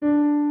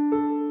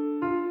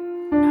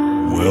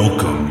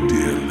Welcome,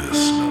 dear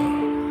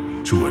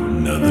listener, to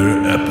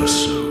another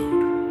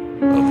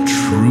episode of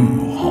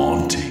True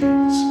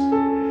Hauntings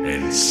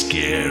and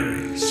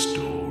Scary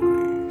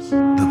Stories,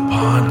 the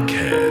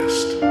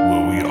podcast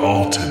where we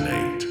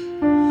alternate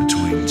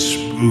between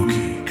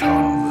spooky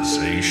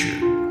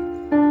conversation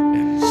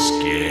and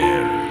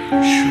scary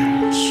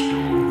short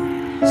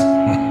stories.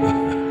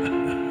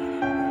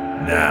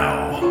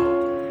 Now,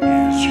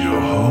 here's your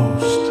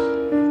host,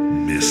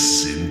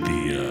 Miss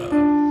Cynthia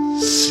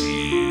Sear.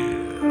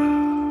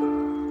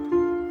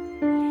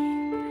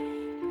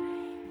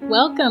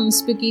 Welcome,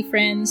 spooky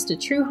friends, to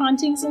True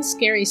Hauntings and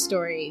Scary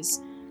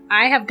Stories.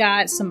 I have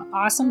got some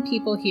awesome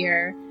people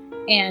here,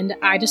 and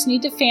I just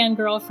need to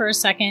fangirl for a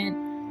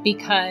second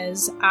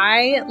because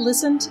I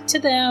listened to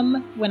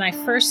them when I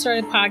first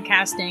started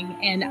podcasting,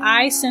 and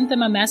I sent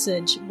them a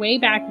message way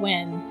back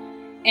when,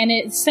 and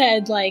it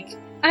said, like,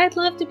 I'd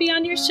love to be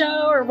on your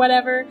show or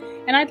whatever,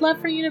 and I'd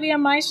love for you to be on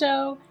my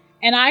show.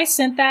 And I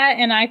sent that,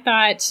 and I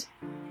thought,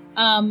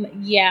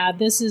 yeah,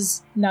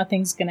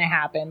 nothing's gonna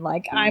happen.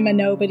 Like, I'm a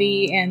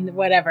nobody and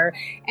whatever.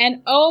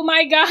 And oh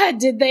my God,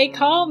 did they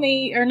call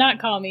me, or not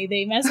call me,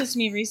 they messaged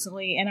me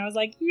recently, and I was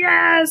like,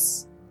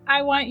 yes,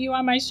 I want you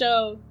on my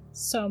show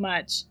so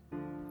much.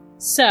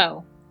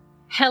 So,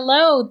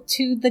 hello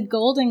to the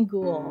Golden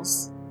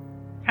Ghouls.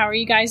 How are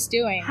you guys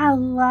doing?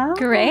 Hello.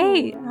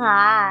 Great.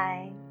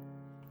 Hi.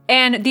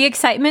 And the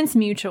excitement's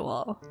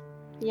mutual.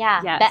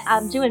 Yeah. Yes.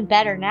 I'm doing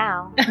better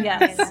now.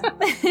 Yes.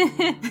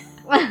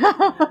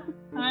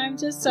 I'm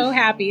just so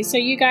happy. So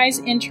you guys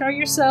intro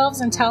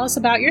yourselves and tell us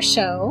about your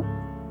show.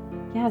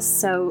 Yes,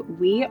 so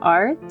we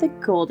are the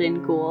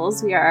Golden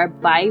Ghouls. We are a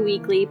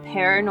bi-weekly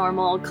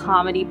paranormal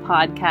comedy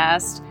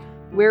podcast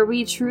where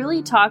we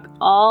truly talk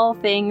all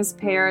things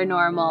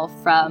paranormal,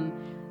 from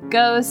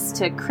ghosts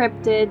to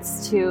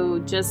cryptids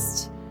to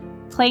just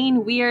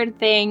plain weird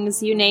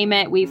things, you name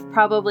it. We've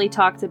probably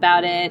talked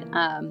about it.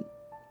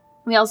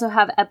 We also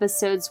have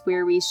episodes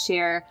where we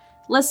share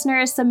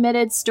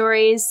listener-submitted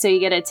stories, so you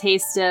get a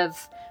taste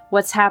of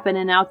what's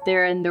happening out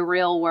there in the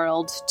real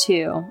world,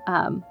 too.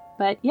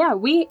 But yeah,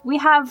 we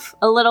have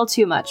a little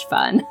too much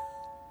fun.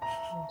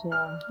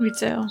 We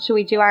do. Should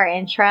we do our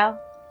intro?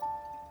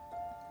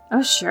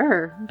 Oh,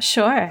 sure.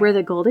 Sure. We're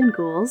the Golden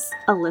Ghouls,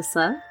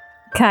 Alyssa.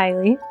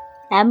 Kylie.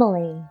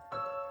 Emily.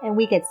 And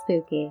we get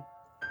spooky.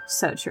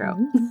 So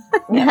true.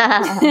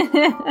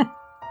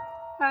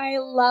 I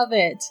love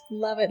it.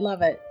 Love it,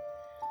 love it.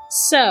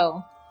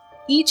 So,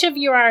 each of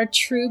you are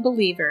true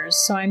believers,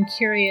 so I'm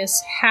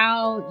curious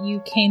how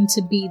you came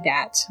to be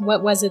that.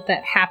 What was it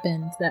that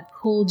happened that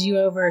pulled you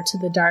over to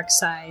the dark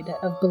side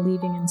of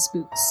believing in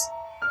spooks?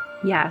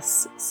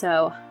 Yes,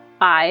 so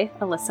I,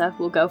 Alyssa,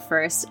 will go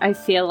first. I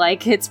feel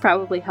like it's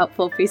probably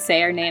helpful if we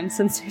say our names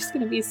since there's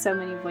going to be so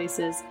many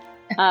voices.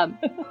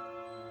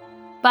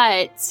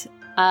 But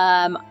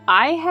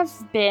I have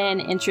been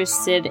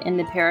interested in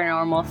the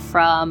paranormal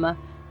from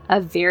a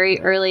very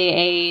early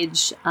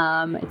age.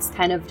 It's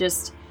kind of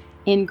just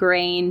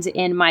ingrained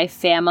in my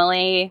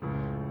family.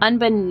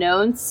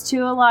 Unbeknownst to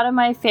a lot of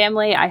my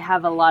family, I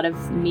have a lot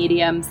of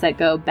mediums that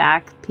go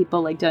back.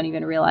 People don't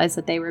even realize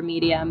that they were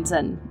mediums,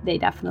 and they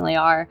definitely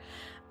are.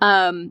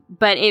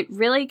 But it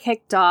really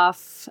kicked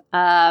off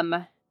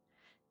the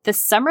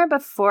summer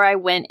before I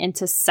went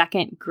into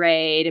second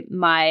grade.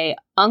 My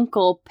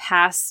uncle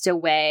passed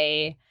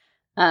away.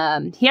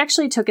 He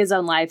actually took his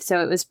own life,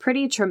 so it was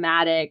pretty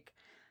traumatic.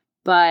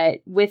 But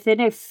within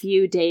a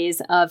few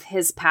days of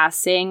his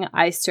passing,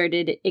 I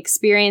started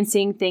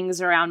experiencing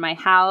things around my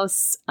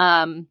house.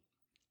 The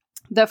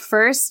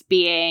first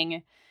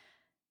being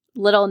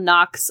little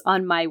knocks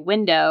on my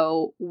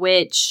window,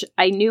 which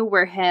I knew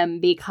were him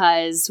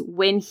because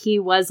when he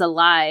was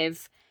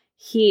alive,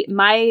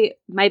 my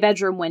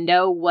bedroom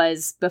window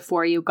was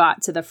before you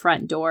got to the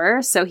front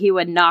door. So he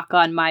would knock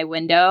on my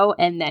window,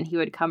 and then he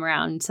would come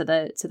around to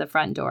the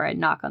front door and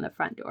knock on the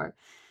front door.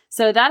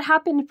 So that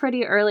happened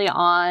pretty early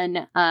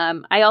on.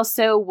 I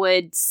also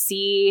would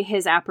see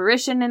his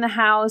apparition in the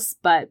house,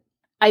 but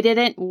I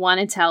didn't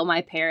want to tell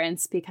my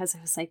parents because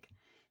I was like,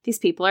 these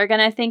people are going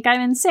to think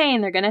I'm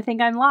insane. They're going to think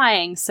I'm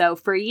lying. So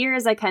for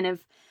years, I kind of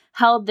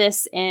held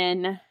this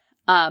in.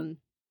 A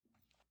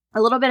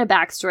little bit of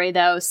backstory,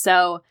 though.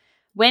 So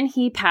when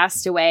he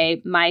passed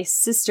away, my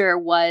sister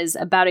was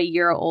about a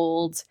year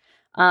old.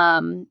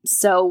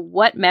 So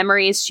what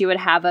memories she would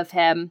have of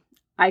him,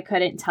 I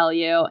couldn't tell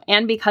you.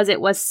 And because it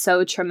was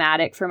so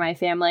traumatic for my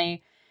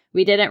family,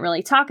 we didn't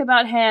really talk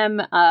about him.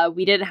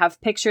 We didn't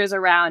have pictures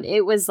around.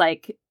 It was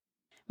like,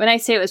 when I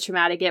say it was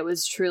traumatic,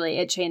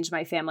 it changed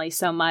my family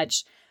so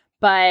much.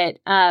 But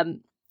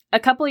a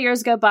couple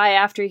years go by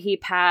after he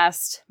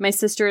passed. My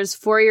sister is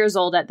 4 years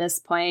old at this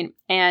point,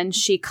 and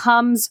she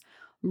comes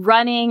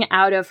running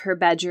out of her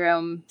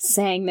bedroom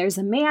saying, "There's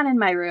a man in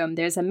my room.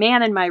 There's a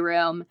man in my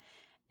room."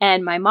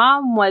 And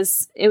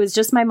it was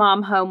just my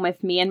mom home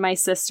with me and my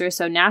sister.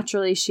 So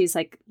naturally she's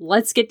like,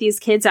 let's get these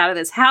kids out of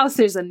this house.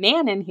 There's a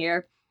man in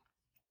here.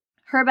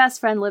 Her best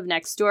friend lived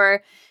next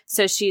door.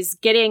 So she's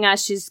gathering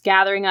us,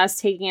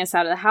 taking us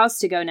out of the house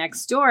to go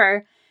next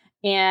door.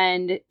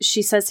 And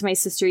she says to my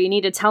sister, you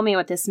need to tell me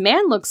what this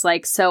man looks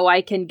like so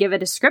I can give a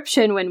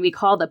description when we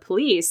call the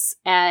police.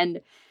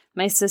 And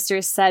my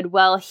sister said,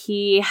 well,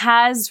 he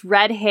has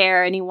red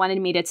hair and he wanted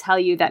me to tell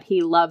you that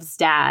he loves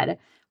Dad,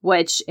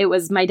 which it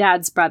was my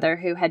dad's brother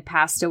who had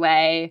passed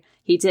away.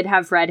 He did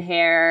have red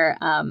hair.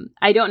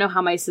 I don't know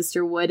how my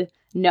sister would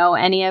know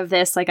any of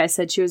this. Like I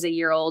said, she was a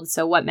year old,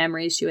 so what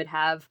memories she would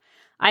have,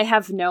 I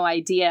have no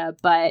idea.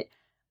 But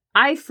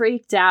I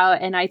freaked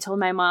out and I told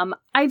my mom,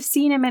 I've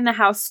seen him in the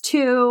house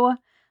too.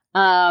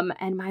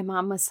 And my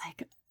mom was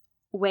like,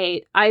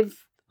 wait,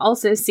 I've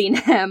also seen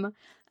him.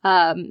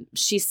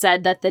 She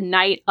said that the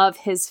night of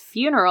his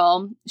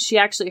funeral, she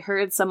actually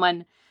heard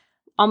someone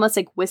almost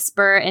like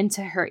whisper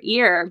into her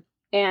ear.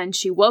 And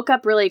she woke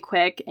up really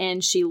quick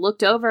and she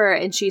looked over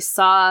and she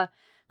saw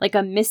like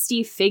a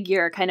misty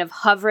figure kind of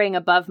hovering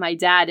above my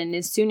dad. And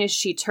as soon as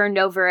she turned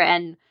over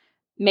and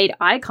made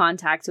eye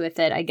contact with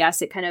it, I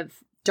guess it kind of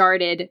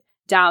darted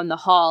down the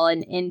hall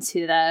and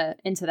into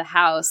the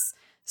house.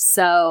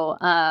 So,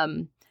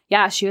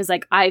 yeah, she was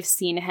like, I've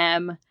seen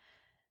him.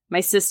 My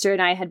sister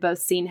and I had both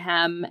seen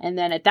him. And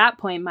then at that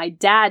point, my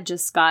dad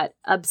just got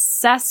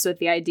obsessed with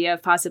the idea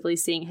of possibly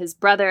seeing his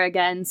brother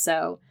again.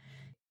 So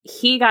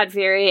he got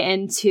very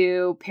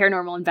into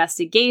paranormal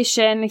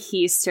investigation.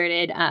 He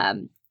started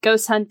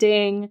ghost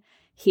hunting.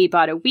 He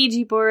bought a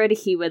Ouija board.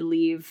 He would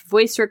leave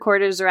voice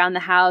recorders around the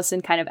house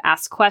and kind of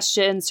ask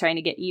questions, trying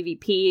to get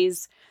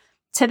EVPs.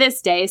 To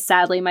this day,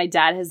 sadly, my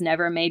dad has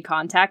never made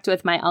contact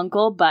with my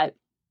uncle, but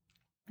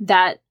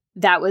that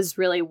was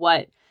really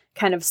what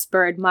kind of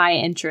spurred my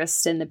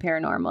interest in the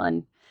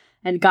paranormal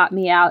and got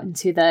me out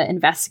into the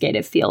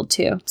investigative field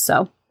too.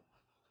 So,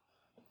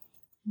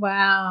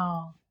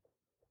 wow.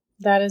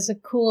 That is a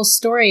cool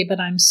story,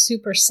 but I'm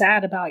super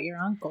sad about your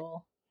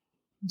uncle.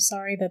 I'm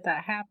sorry that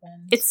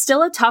happened. It's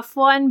still a tough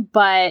one,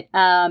 but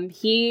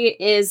he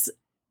is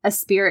a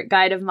spirit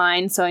guide of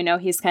mine, so I know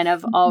he's kind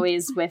of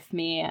always with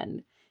me,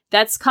 and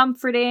that's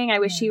comforting. I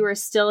wish he were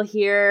still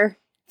here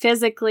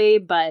physically,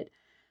 but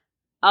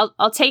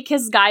I'll take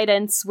his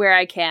guidance where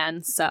I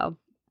can. So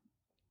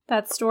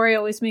that story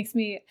always makes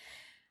me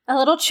a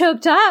little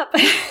choked up.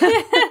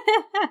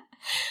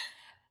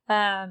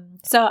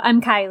 So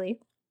I'm Kylie,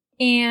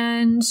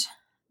 and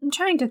I'm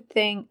trying to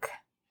think.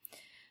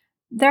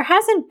 There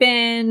hasn't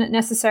been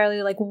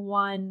necessarily like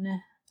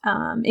one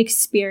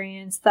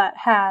experience that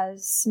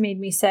has made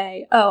me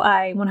say, oh,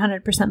 I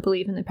 100%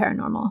 believe in the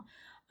paranormal.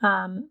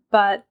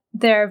 But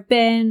there have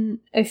been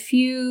a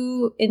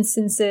few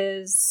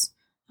instances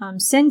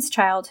since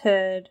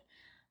childhood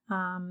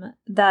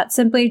that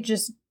simply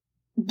just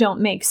don't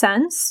make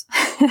sense.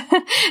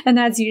 And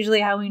that's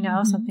usually how we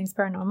know something's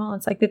paranormal.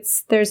 It's like,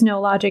 there's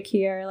no logic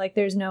here. Like,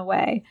 there's no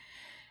way.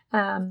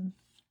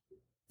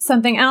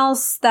 Something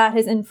else that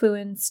has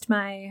influenced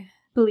my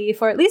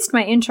belief, or at least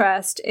my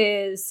interest,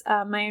 is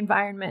my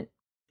environment.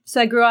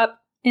 So I grew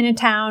up in a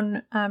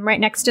town right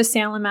next to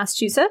Salem,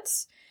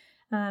 Massachusetts.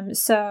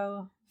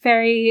 So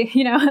very,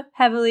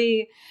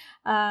 heavily,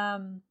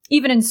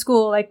 even in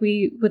school, like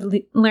we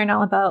would learn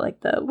all about like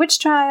the witch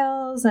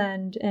trials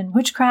and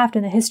witchcraft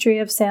and the history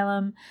of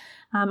Salem.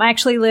 I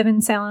actually live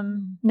in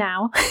Salem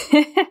now.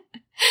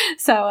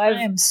 So I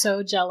am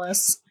so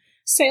jealous.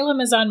 Salem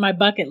is on my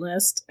bucket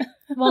list.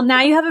 Well,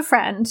 now you have a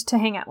friend to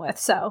hang out with,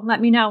 so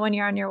let me know when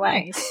you're on your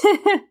way.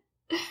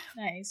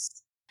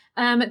 Nice.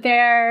 I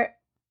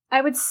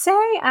would say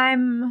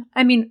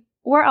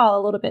we're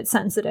all a little bit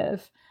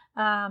sensitive.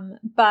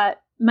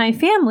 But my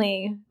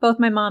family, both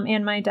my mom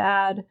and my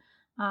dad,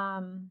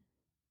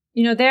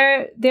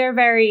 they're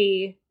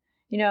very,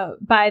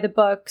 by the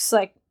books.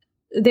 Like,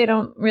 they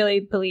don't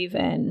really believe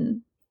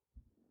in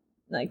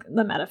like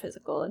the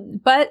metaphysical,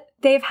 but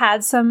they've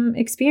had some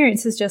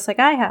experiences just like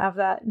I have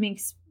that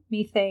makes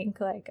me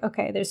think like,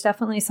 okay, there's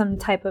definitely some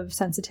type of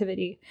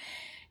sensitivity.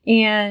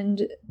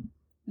 And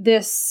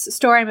this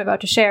story I'm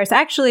about to share is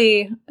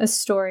actually a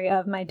story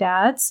of my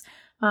dad's.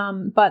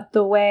 But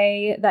the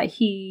way that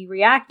he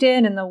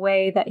reacted and the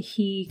way that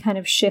he kind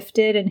of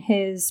shifted in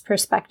his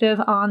perspective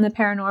on the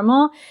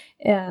paranormal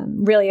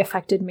really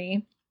affected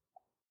me.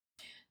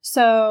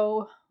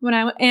 So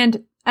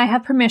and I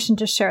have permission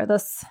to share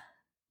this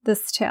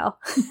tale.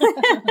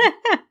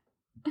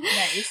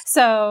 Nice.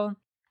 So,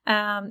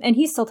 and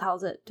he still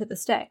tells it to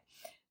this day.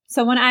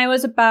 So when I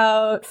was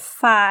about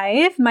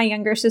 5, my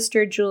younger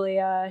sister,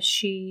 Julia,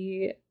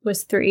 she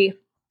was 3.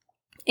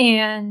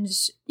 And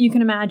you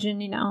can imagine,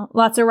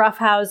 lots of rough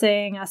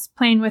housing, us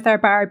playing with our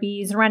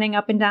Barbies, running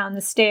up and down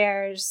the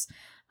stairs.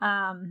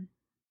 A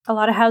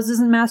lot of houses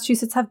in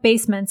Massachusetts have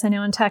basements. I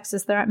know in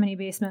Texas there aren't many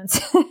basements.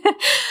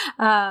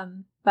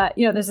 But,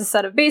 there's a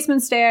set of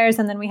basement stairs,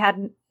 and then we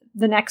had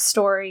the next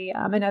story,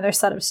 another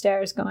set of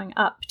stairs going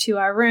up to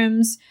our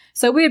rooms.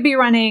 So we would be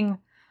running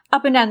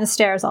up and down the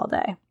stairs all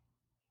day.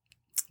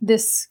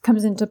 This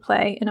comes into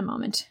play in a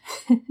moment.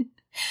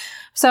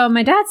 So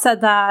my dad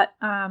said that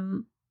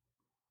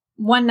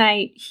one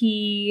night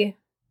he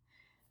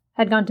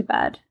had gone to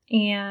bed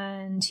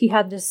and he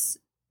had this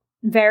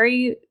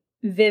very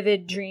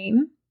vivid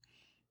dream.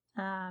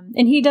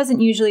 And he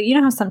doesn't usually, you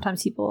know how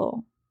sometimes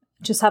people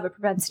just have a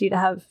propensity to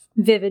have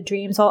vivid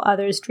dreams while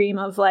others dream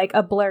of like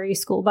a blurry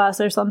school bus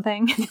or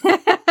something.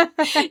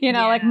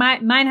 Like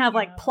mine have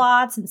like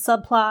plots and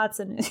subplots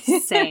and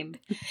same.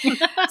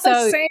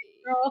 Same,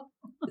 girl.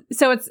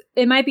 So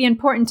it might be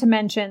important to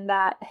mention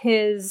that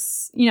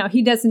his,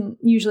 he doesn't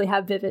usually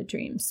have vivid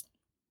dreams.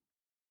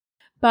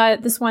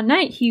 But this one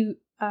night he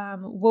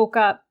woke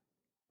up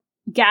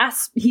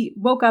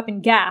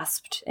and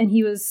gasped, and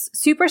he was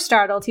super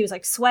startled. He was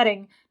like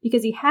sweating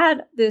because he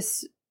had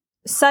this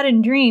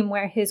sudden dream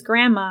where his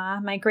grandma,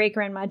 my great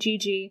grandma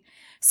Gigi,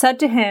 said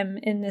to him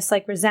in this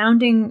like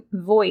resounding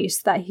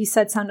voice that he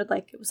said sounded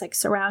like it was like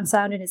surround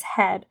sound in his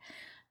head,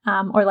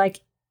 or like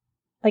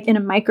in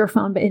a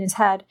microphone, but in his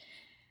head.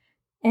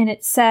 And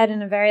it said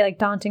in a very like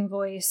daunting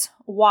voice,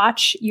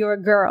 "Watch your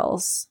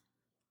girls."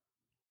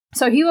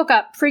 So he woke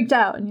up freaked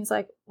out and he's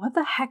like, what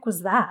the heck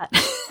was that?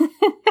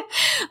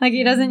 Like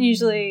he doesn't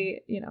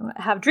usually,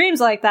 have dreams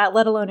like that,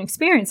 let alone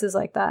experiences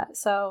like that.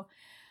 So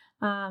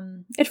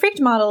it freaked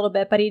him out a little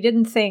bit, but he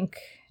didn't think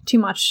too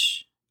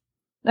much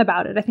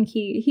about it. I think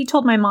he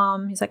told my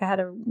mom, he's like, I had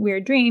a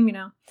weird dream,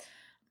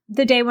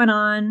 The day went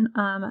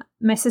on.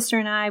 My sister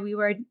and I, we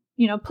were,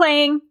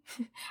 playing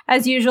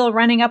as usual,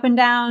 running up and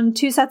down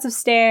 2 sets of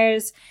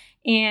stairs.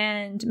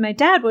 And my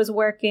dad was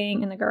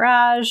working in the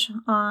garage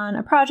on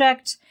a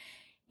project.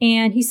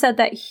 And he said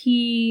that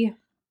he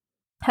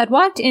had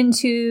walked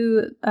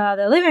into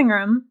the living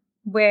room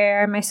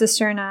where my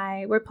sister and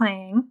I were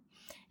playing.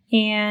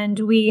 And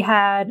we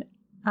had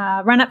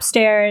run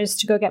upstairs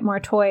to go get more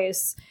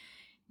toys.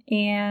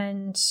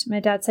 And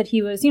my dad said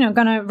he was, going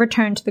to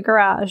return to the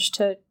garage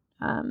to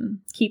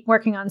keep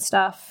working on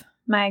stuff.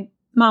 My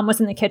mom was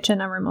in the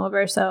kitchen a room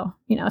over, so,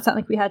 it's not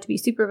like we had to be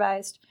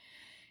supervised.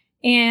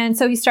 And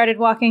so he started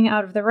walking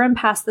out of the room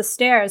past the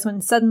stairs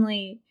when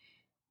suddenly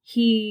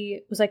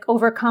he was like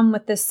overcome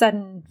with this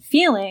sudden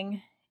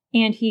feeling,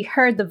 and he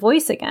heard the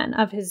voice again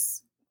of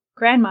his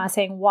grandma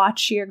saying,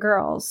 "Watch your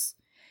girls."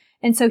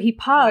 And so he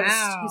paused.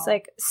 Wow. He's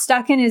like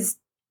stuck in his,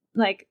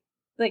 like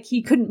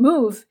he couldn't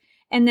move.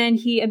 And then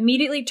he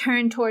immediately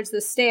turned towards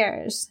the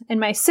stairs, and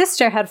my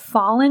sister had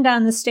fallen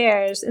down the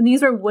stairs, and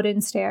these were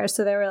wooden stairs.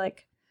 So they were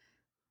like,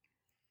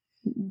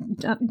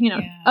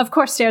 Of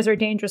course stairs are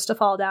dangerous to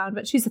fall down,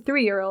 but she's a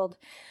 3-year-old.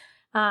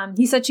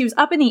 He said she was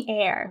up in the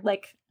air,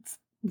 like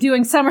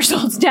doing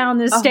somersaults down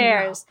the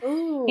stairs.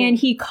 No. And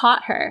he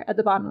caught her at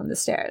the bottom of the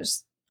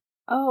stairs.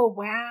 Oh,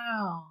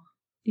 wow.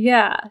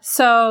 Yeah.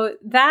 So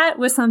that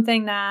was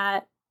something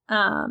that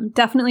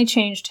definitely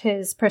changed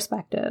his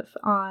perspective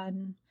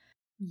on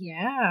the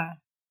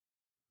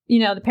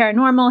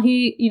paranormal.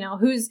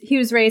 He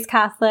was raised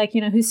Catholic,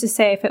 who's to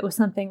say if it was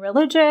something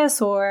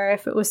religious or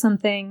if it was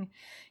something,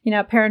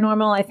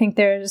 paranormal. I think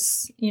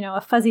there's,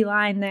 a fuzzy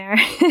line there.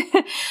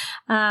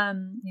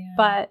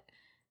 But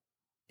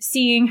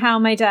seeing how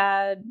my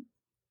dad,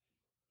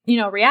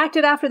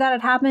 reacted after that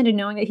had happened, and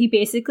knowing that he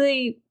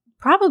basically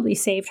probably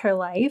saved her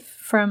life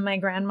from my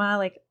grandma,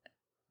 like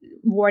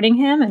warding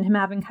him and him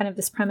having kind of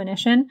this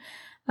premonition.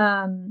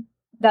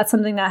 That's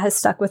something that has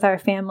stuck with our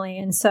family.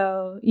 And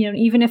so,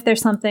 even if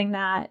there's something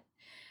that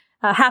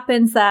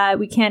happens that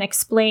we can't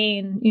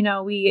explain,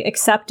 we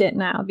accept it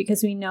now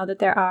because we know that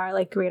there are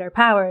like greater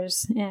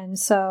powers. And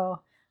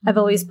so I've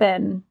always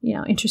been,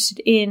 interested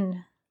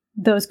in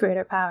those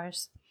greater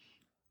powers.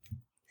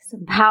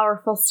 Some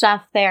powerful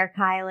stuff there,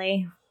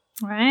 Kylie.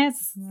 Right?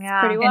 Yeah.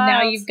 Pretty wild. And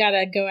now you've got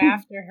to go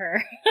after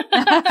her.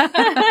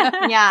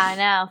 Yeah, I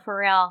know, for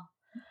real.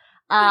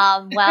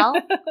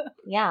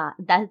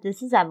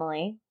 This is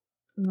Emily.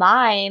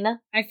 Mine.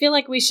 I feel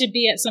like we should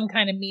be at some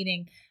kind of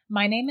meeting.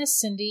 My name is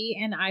Cindy,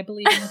 and I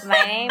believe in the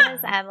My name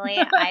is Emily.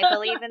 I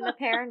believe in the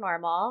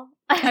paranormal.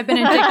 I've been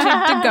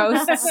addicted to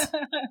ghosts.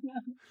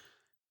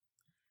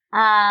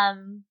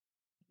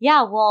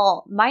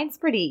 Well, mine's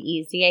pretty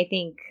easy. I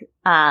think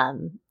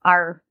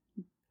our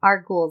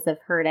ghouls have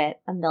heard it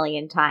a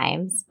million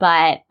times,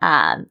 but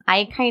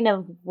I kind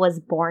of was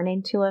born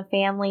into a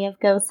family of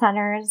ghost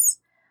hunters.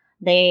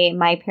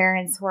 My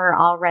parents were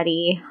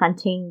already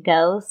hunting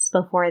ghosts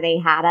before they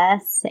had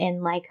us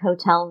in like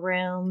hotel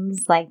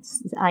rooms, like,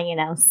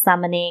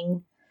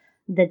 summoning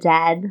the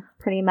dead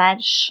pretty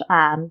much,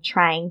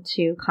 trying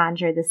to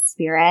conjure the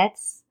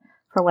spirits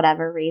for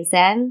whatever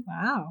reason.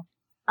 Wow.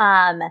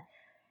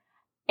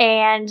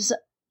 And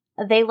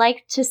they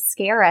liked to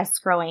scare us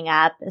growing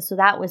up. So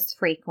that was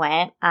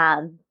frequent.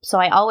 So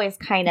I always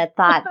kind of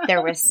thought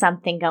there was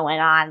something going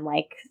on,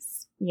 like,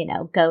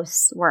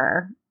 ghosts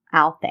were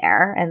out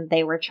there and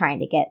they were trying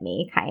to get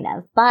me kind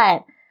of.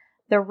 But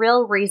the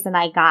real reason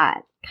I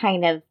got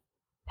kind of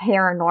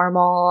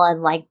paranormal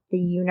and like the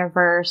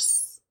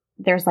universe,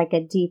 there's like a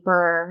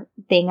deeper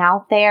thing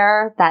out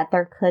there, that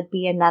there could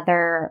be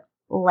another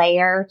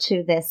layer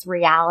to this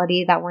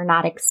reality that we're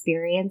not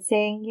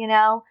experiencing,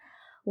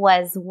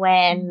 was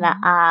when,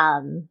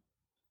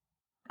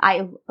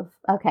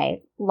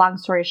 long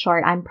story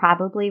short, I'm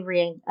probably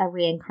a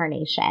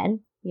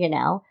reincarnation,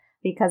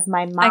 because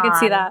my mom. I could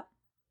see that.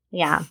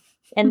 Yeah.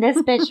 And this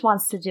bitch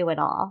wants to do it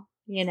all,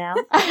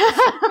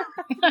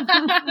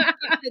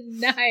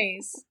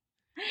 Nice.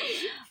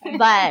 I But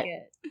like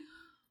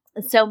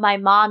it. so my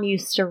mom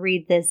used to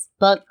read this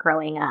book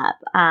growing up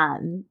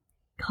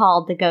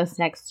called The Ghost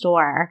Next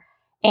Door,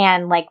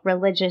 and like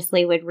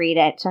religiously would read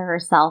it to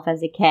herself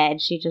as a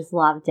kid. She just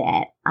loved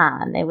it.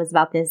 It was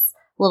about this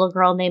little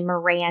girl named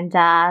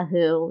Miranda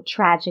who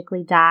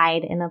tragically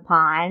died in a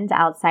pond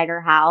outside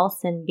her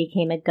house and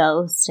became a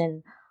ghost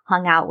and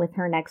hung out with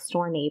her next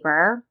door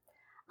neighbor.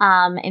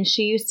 And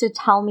she used to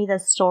tell me the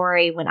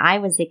story when I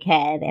was a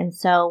kid. And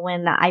so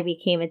when I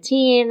became a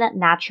teen,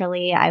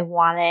 naturally I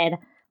wanted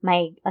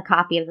a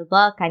copy of the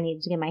book. I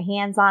needed to get my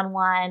hands on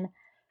one.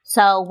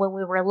 So when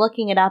we were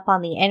looking it up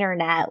on the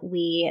internet,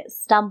 we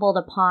stumbled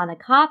upon a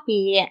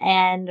copy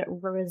and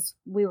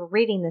we were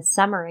reading the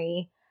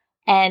summary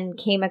and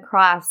came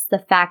across the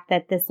fact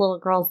that this little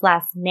girl's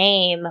last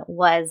name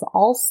was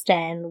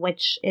Alston,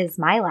 which is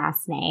my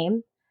last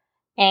name,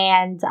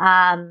 and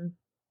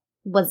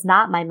was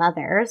not my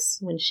mother's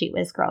when she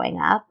was growing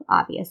up,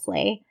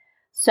 obviously.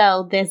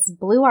 So this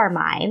blew our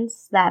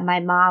minds that my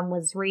mom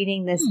was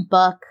reading this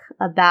book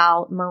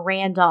about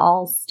Miranda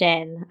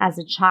Alston as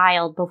a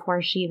child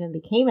before she even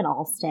became an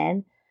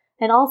Alston.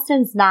 And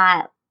Alston's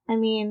not, I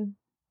mean,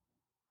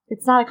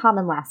 it's not a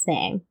common last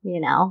name,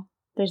 you know?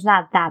 There's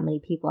not that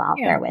many people out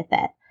there with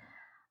it.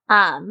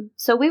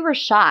 So we were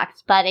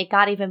shocked, but it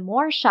got even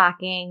more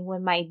shocking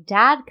when my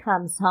dad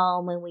comes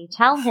home and we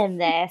tell him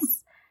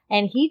this,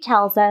 and he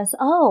tells us,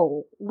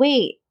 "Oh,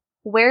 wait,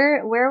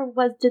 where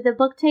did the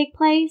book take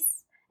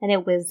place?" And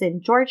it was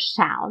in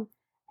Georgetown,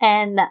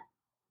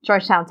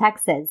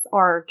 Texas,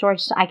 or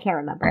I can't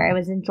remember. It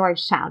was in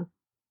Georgetown.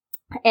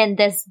 And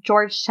this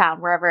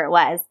Georgetown, wherever it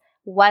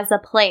was a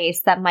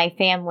place that my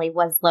family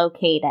was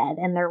located.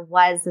 And there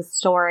was a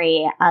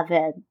story of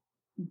a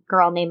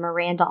girl named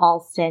Miranda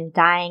Alston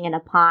dying in a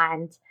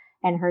pond,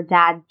 and her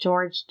dad,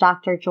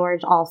 Dr.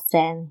 George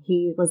Alston,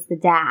 he was the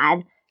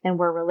dad, and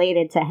we're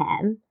related to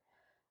him.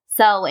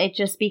 So it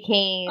just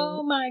became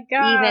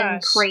even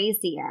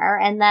crazier.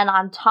 And then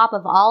on top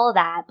of all of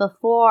that,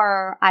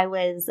 before I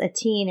was a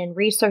teen and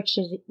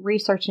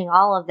researching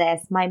all of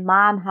this, my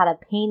mom had a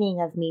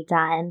painting of me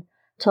done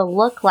to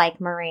look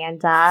like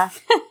Miranda.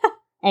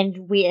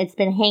 And it's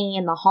been hanging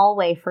in the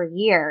hallway for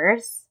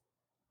years.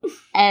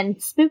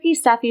 And spooky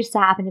stuff used to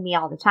happen to me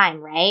all the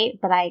time, right?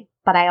 But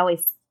I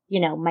always,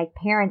 my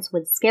parents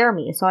would scare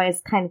me. So I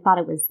always kind of thought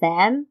it was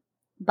them.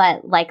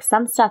 But, like,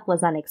 some stuff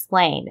was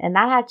unexplained. And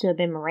that had to have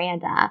been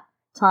Miranda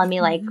telling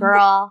me, like,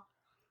 girl,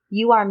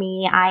 you are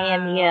me. I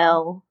am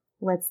you.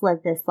 Let's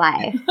live this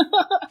life.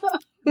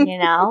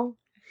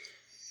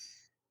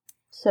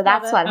 So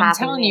that's what happened. I'm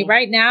telling you,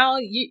 right now,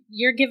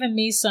 you're giving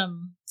me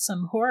some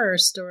horror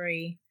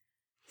story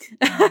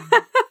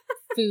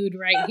food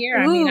right here.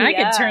 I mean, I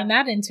could turn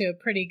that into a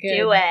pretty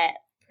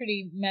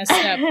messed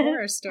up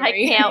horror story.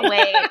 I can't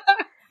wait.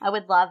 I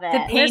would love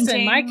it.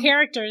 Listen, my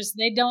characters,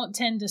 they don't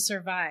tend to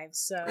survive,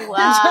 so.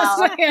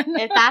 Well,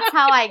 if that's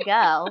how I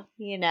go,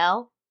 in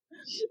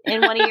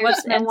one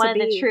of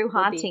the true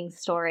haunting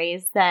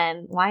stories,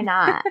 then why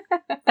not?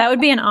 That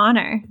would be an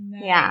honor.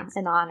 Nice. Yeah,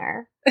 an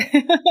honor.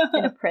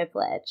 And a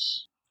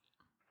privilege.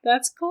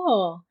 That's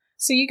cool.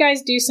 So you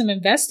guys do some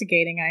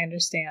investigating, I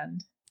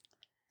understand.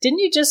 Didn't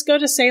you just go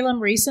to Salem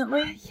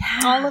recently?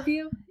 Yeah. All of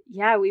you?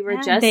 Yeah, we were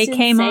just they in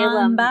came Salem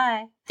on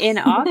by. in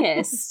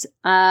August.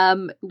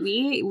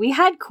 We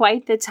had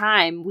quite the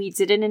time. We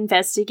did an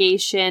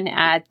investigation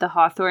at the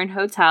Hawthorne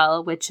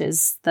Hotel, which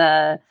is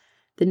the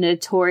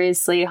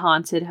notoriously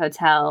haunted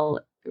hotel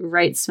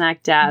right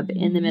smack dab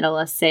in the middle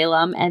of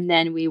Salem. And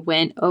then we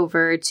went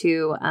over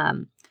to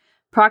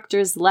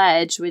Proctor's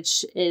Ledge,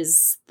 which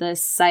is the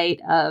site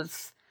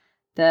of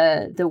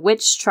the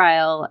witch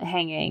trial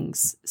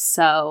hangings.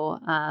 So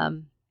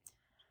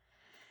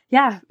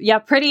Yeah,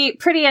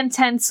 pretty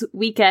intense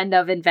weekend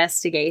of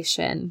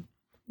investigation.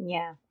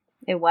 Yeah,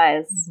 it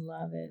was.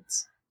 Love it.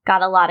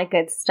 Got a lot of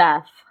good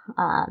stuff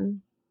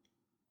on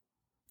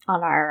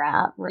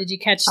our Did you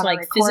catch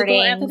like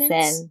physical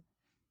evidence?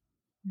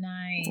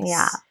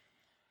 Nice.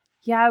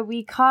 Yeah,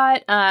 we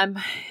got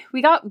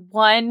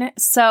one.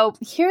 So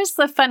here's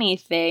the funny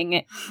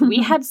thing.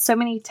 We had so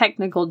many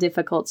technical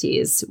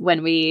difficulties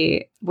when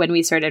we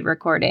started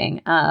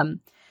recording.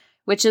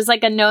 Which is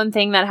like a known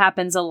thing that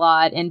happens a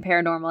lot in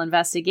paranormal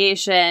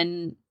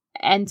investigation.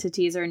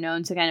 Entities are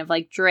known to kind of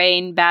like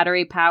drain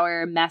battery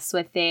power, mess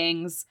with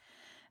things.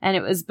 And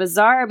it was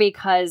bizarre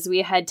because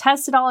we had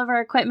tested all of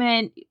our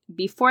equipment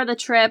before the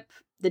trip,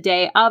 the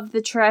day of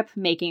the trip,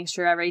 making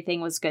sure everything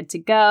was good to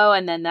go.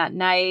 And then that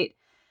night,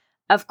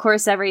 of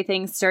course,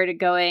 everything started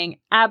going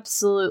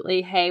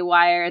absolutely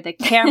haywire. The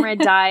camera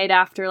died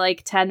after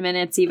like 10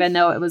 minutes, even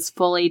though it was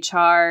fully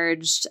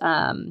charged.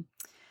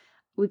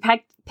 We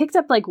picked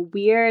up like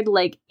weird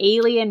like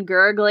alien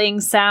gurgling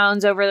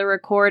sounds over the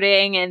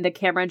recording, and the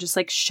camera just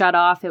like shut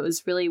off. It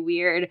was really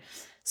weird.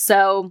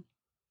 So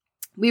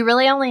we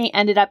really only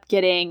ended up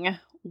getting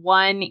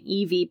one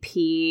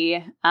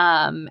EVP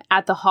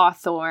at the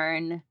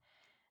Hawthorne.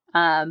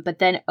 But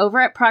then over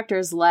at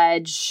Proctor's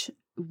Ledge,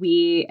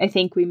 I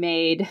think we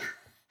made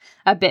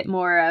a bit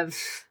more of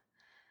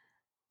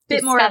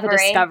bit more of a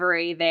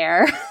discovery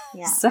there.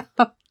 Yeah. So,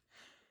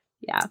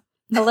 yeah.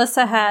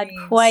 Alyssa had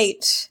Nice.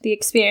 quite the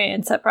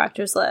experience at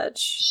Proctor's Ledge.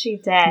 She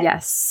did.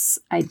 Yes,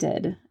 I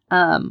did.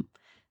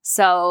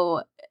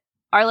 So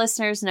our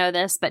listeners know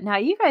this, but now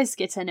you guys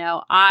get to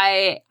know.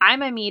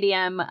 I'm a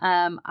medium.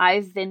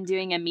 I've been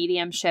doing a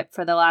mediumship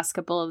for the last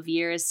couple of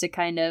years to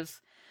kind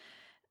of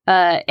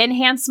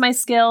enhance my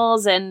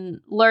skills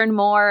and learn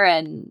more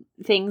and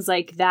things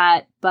like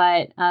that.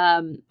 But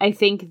I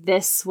think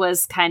this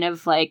was kind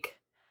of like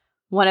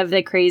one of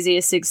the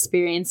craziest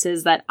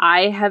experiences that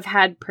I have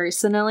had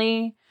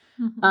personally.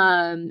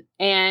 Mm-hmm.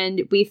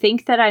 And we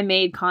think that I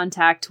made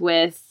contact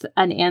with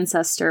an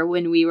ancestor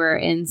when we were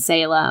in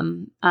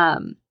Salem.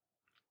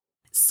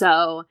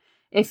 So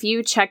if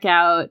you check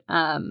out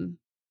our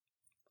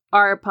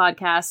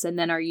podcast and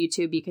then our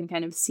YouTube, you can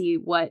kind of see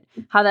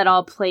how that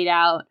all played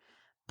out.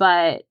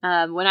 But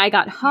when I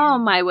got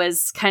home, I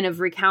was kind of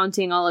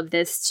recounting all of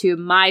this to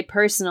my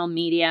personal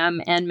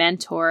medium and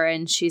mentor,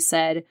 and she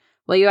said,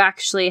 well, you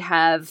actually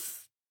have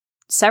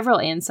several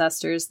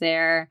ancestors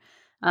there.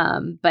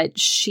 But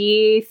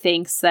she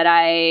thinks that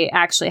I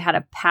actually had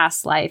a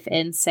past life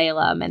in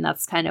Salem, and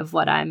that's kind of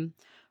what I'm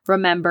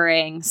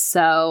remembering.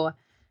 So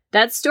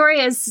that story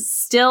is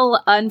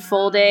still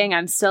unfolding.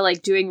 I'm still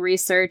like doing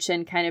research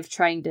and kind of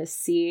trying to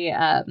see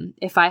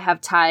if I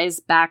have ties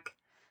back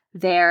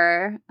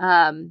there.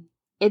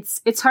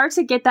 It's hard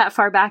to get that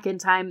far back in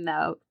time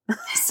though.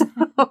 So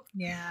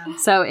Yeah.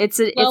 so it's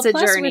a Plus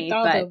journey. with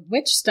all But the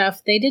witch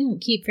stuff, they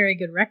didn't keep very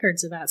good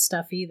records of that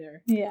stuff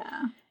either.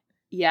 Yeah.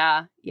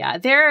 yeah.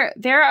 There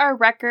are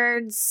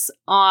records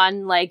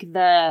on like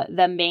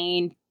the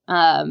main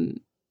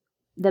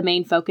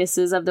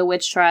focuses of the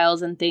witch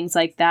trials and things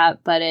like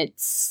that, but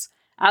it's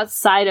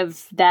outside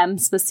of them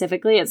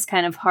specifically. It's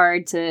kind of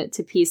hard to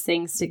piece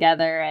things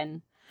together,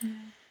 and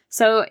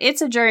so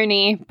it's a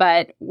journey,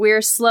 but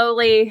we're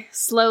slowly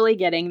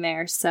getting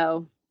there.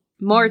 So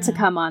more to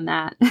come on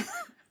that.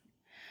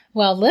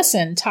 Well,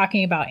 listen,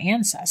 talking about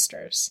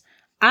ancestors,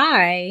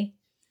 I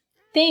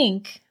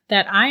think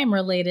that I am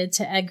related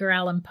to Edgar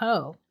Allan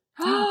Poe.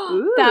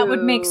 That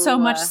would make so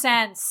much Ooh.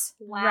 sense.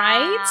 Wow.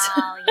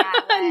 Right?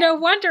 Yeah, it No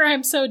would. wonder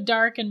I'm so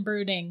dark and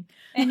brooding.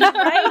 And you're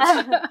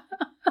right.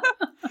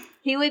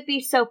 He would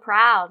be so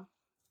proud.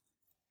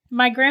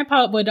 My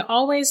grandpa would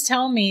always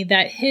tell me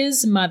that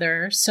his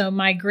mother, so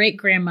my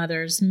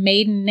great-grandmother's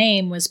maiden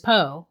name was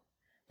Poe,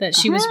 that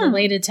she was Ah.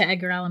 related to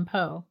Edgar Allan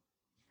Poe.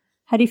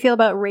 How do you feel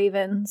about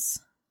ravens?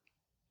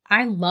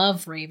 I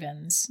love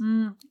ravens.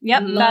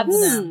 Yep, Love that's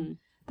them.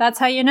 that's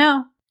how you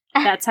know.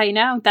 That's how you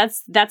know.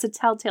 That's a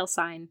telltale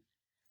sign.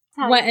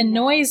 How What do you know?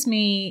 annoys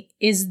me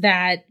is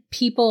that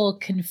people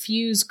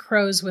confuse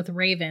crows with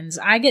ravens.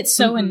 I get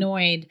so Mhm.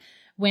 annoyed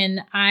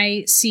when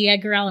I see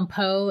Edgar Allan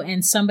Poe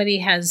and somebody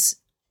has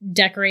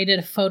decorated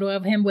a photo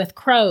of him with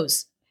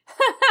crows.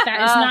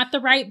 That is not the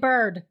right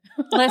bird.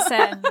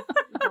 Listen,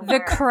 the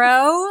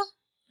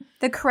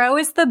crow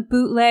is the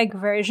bootleg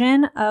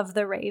version of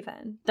the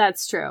raven.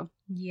 That's true.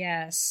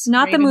 Yes.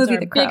 Not the ravens movie are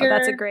The Crow. bigger,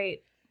 That's a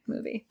great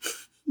movie.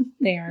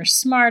 They are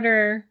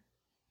smarter.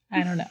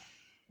 I don't know.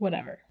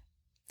 Whatever.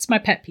 It's my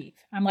pet peeve.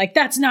 I'm like,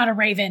 that's not a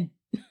raven.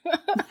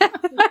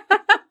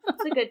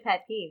 It's a good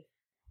pet peeve.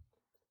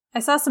 I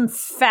saw some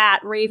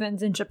fat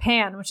ravens in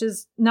Japan, which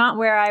is not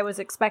where I was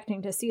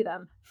expecting to see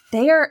them.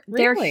 They're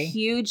Really?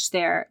 huge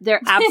there.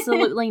 They're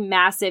absolutely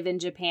massive in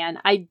Japan.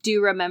 I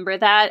do remember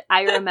that.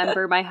 I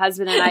remember my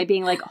husband and I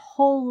being like,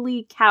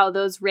 holy cow,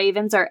 those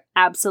ravens are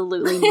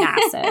absolutely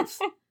massive.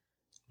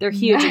 They're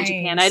huge in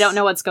Japan. I don't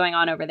know what's going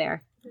on over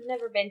there. I've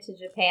never been to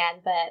Japan,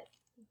 but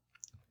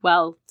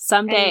Well, I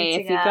someday need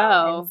to if you go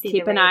go, and see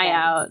keep the an eye ravens.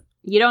 out.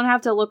 You don't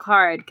have to look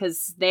hard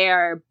because they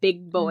are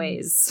big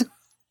boys.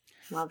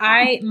 love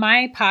that.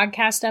 My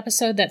podcast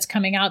episode that's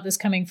coming out this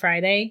coming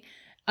Friday,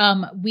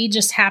 we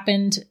just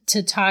happened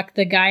to talk,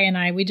 the guy and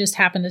I, we just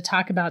happened to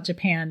talk about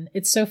Japan.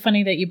 It's so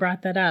funny that you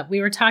brought that up.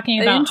 We were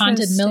talking about haunted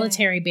Interesting.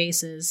 military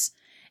bases,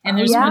 and Oh,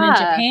 there's one in yeah.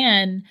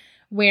 Japan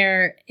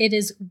where it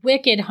is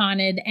wicked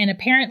haunted, and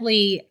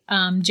apparently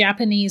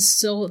Japanese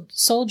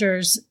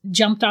soldiers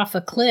jumped off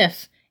a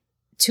cliff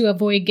to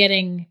avoid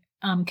getting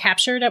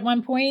captured at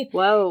one point.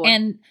 Whoa.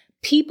 And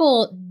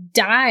people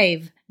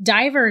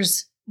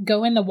divers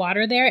go in the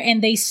water there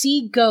and they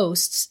see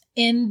ghosts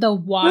in the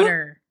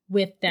water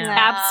with them. Wow.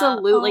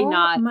 Absolutely Oh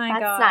not. my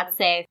That's god. not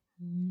safe.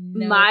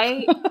 Nope.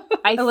 I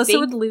Alyssa think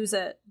would lose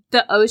it.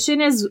 the ocean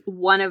is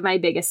one of my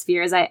biggest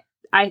fears. I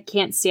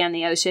can't stand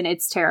the ocean.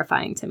 It's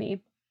terrifying to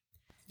me.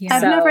 Yeah.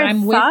 I've So, never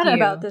I'm with thought you.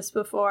 about this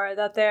before,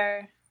 that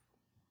there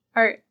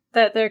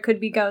could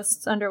be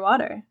ghosts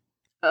underwater.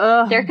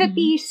 Ugh. There could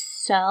be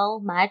so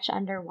much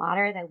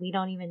underwater that we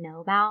don't even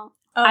know about.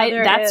 Oh,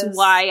 there That's is.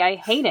 why I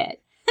hate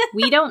it.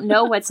 We don't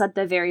know what's at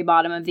the very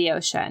bottom of the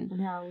ocean.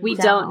 No, We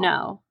don't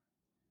know.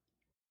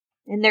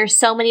 And there's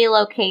so many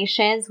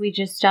locations we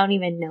just don't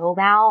even know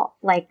about,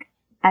 like,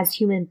 as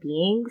human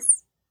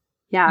beings.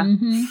 Yeah.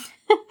 Mhm.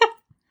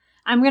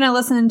 I'm going to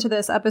listen to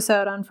this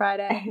episode on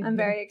Friday. I'm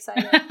very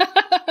excited.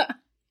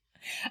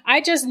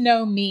 I just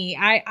know me.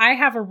 I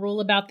have a rule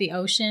about the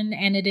ocean,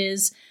 and it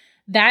is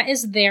that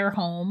is their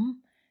home.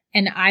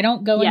 And I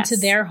don't go into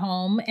their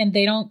home and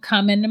they don't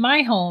come into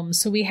my home.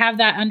 So we have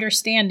that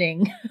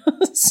understanding.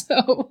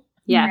 So,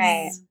 yes.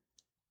 Right.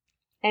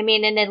 I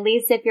mean, and at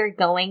least if you're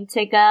going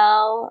to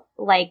go,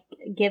 like,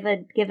 give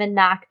a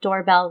knock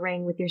doorbell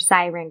ring with your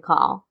siren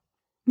call.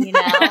 You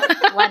know,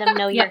 let them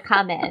know you're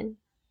coming.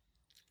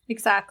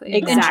 Exactly.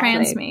 Exactly.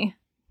 Entrance me.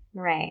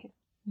 Right.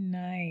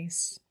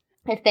 nice.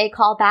 If they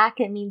call back,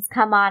 it means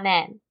come on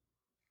in.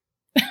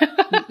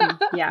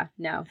 Yeah,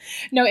 no.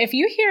 No, if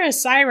you hear a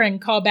siren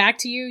call back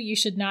to you, you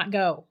should not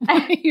go.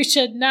 You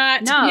should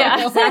not. No,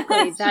 go.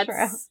 exactly. That's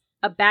That's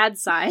a bad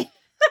sign.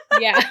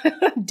 Yeah.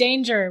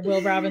 Danger,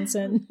 Will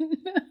Robinson.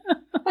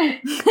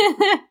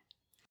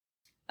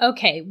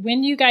 Okay,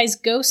 when you guys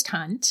ghost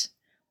hunt,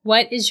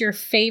 what is your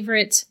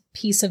favorite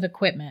piece of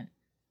equipment?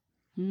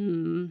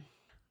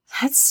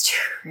 That's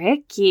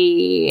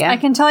tricky. I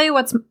can tell you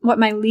what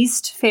my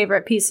least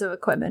favorite piece of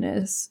equipment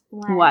is.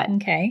 What?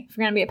 Okay. If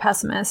we're gonna be a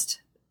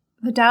pessimist,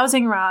 the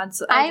dowsing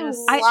rods. I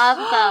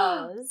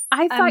love those.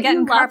 I thought you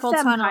getting loved carpal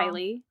them, tunnel.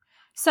 Kylie.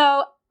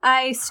 So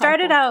I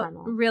started Carpal out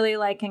tunnel. really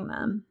liking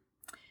them.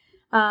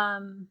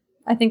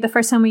 I think the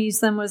first time we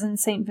used them was in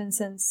St.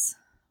 Vincent's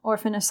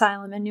Orphan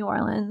Asylum in New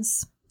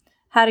Orleans.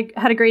 Had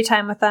a great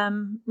time with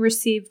them.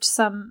 Received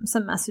some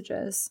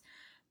messages,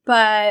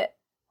 but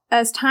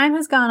as time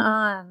has gone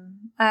on,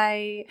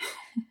 I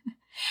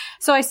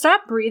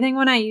stopped breathing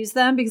when I use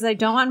them because I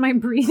don't want my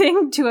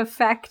breathing to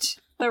affect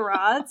the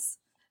rods.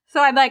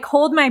 So I like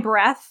hold my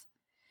breath,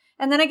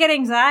 and then I get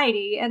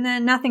anxiety, and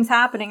then nothing's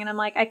happening, and I'm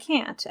like, I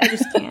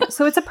just can't.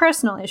 So it's a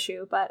personal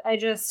issue, but I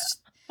just.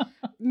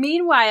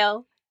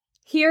 Meanwhile,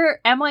 here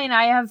Emily and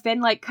I have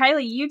been like,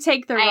 Kylie, you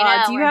take the I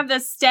rods. know, You we're- have the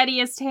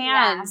steadiest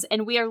hands,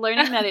 and we are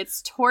learning that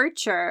it's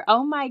torture.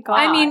 Oh my gosh.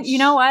 I mean, you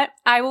know what?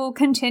 I will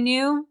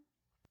continue.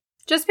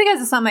 Just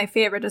because it's not my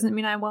favorite doesn't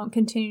mean I won't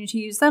continue to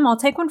use them. I'll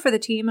take one for the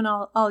team and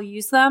I'll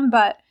use them,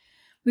 but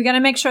we got to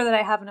make sure that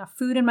I have enough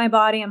food in my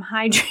body. I'm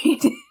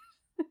hydrated.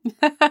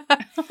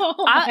 Oh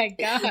my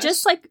gosh.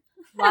 Just like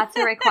Lots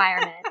of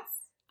requirements.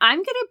 I'm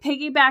going to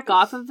piggyback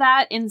off of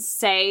that and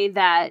say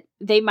that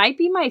they might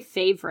be my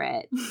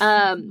favorite.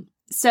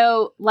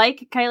 So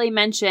like Kylie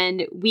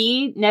mentioned,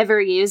 we never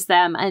used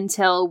them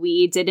until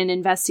we did an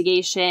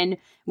investigation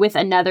with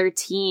another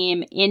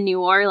team in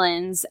New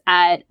Orleans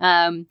at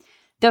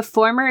the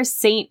former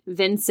St.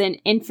 Vincent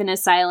Infant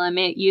Asylum.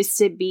 It used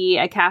to be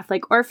a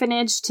Catholic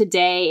orphanage.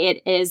 Today,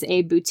 it is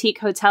a boutique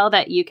hotel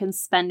that you can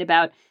spend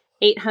about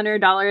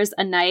 $800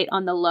 a night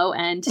on the low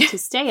end to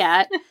stay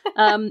at.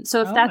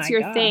 So if Oh that's my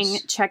your gosh. thing,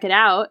 check it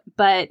out.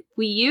 But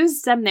we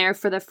used them there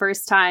for the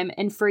first time.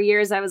 And for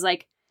years, I was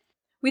like,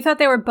 We thought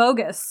they were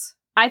bogus.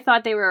 I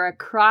thought they were a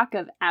crock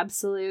of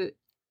absolute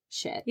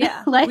shit.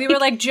 Yeah. Like, we were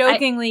like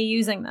jokingly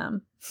using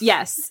them.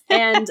 Yes.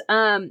 And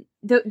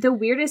the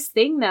weirdest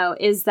thing though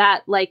is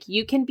that like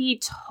you can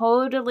be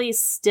totally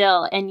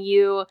still and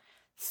you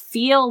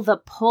feel the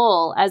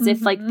pull as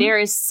if like Mhm. there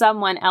is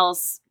someone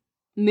else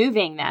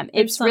moving them.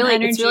 There's It's some really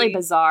energy.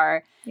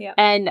 bizarre. Yeah.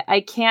 And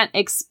I can't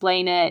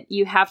explain it.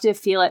 You have to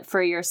feel it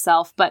for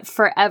yourself. But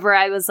forever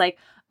I was like,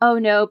 oh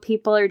no,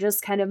 people are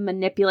just kind of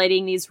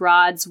manipulating these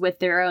rods with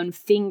their own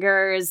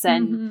fingers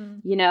and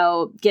Mhm. you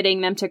know,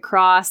 getting them to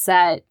cross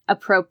at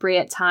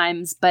appropriate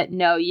times. But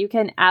no, you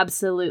can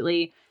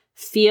absolutely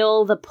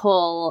feel the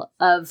pull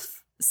of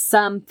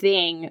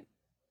something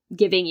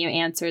giving you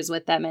answers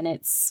with them. And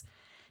it's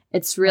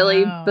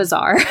really Wow.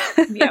 bizarre.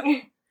 Yep.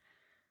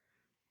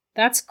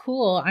 That's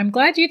cool. I'm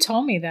glad you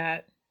told me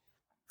that.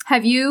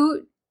 Have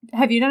you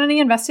done any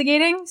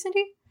investigating,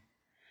 Cindy?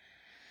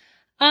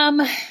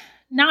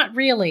 Not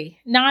really.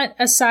 Not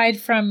aside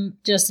from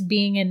just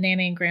being in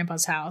Nanny and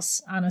Grandpa's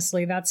house.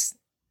 Honestly, that's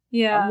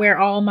Yeah. where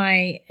all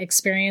my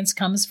experience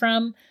comes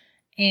from.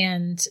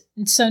 And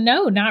so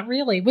no, not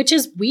really, which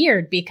is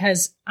weird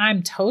because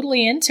I'm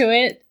totally into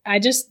it.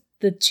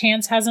 The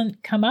chance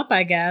hasn't come up,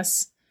 I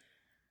guess.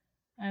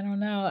 I don't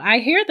know. I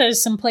hear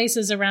there's some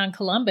places around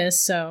Columbus,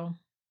 so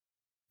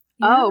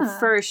Oh, Yeah.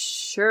 for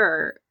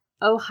sure.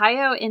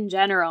 Ohio in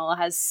general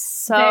has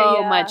so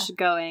Yeah. much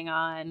going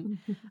on.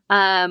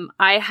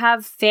 I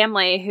have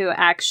family who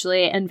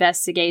actually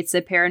investigates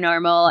the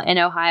paranormal in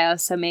Ohio,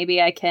 so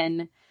maybe I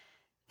can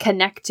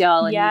connect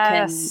y'all and you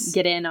Yes. can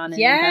get in on an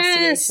Yes.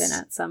 investigation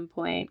at some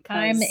point. 'cause-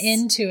 I'm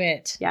into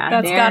it. Yeah,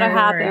 That's they're- gotta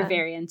happen. They're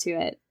very into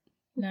it.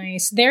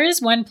 Nice. There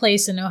is one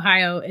place in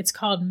Ohio. It's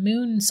called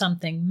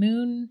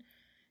Moonville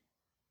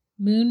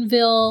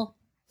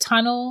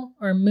Tunnel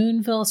or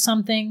Moonville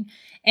something.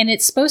 And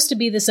it's supposed to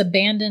be this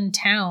abandoned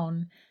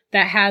town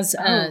that has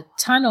a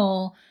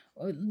tunnel,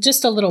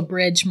 just a little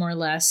bridge more or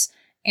less.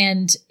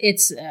 And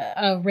it's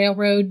a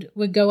railroad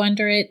would go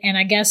under it. And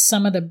I guess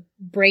some of the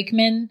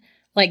brakemen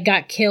like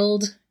got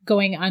killed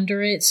going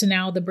under it. So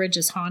now the bridge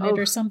is haunted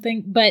or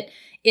something. But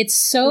it's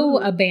so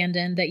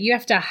abandoned that you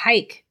have to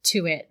hike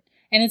to it.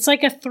 And it's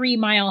like a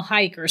 3-mile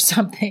hike or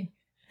something.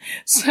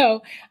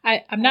 So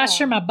I'm not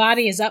sure my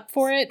body is up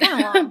for it,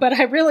 but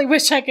I really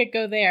wish I could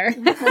go there.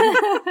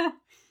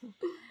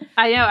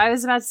 I know. I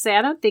was about to say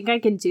I don't think I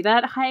can do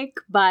that hike,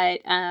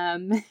 but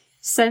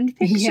send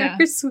pictures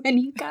Yeah. when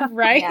you come.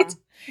 Right? Yeah.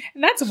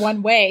 And that's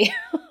one way.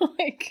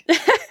 Like,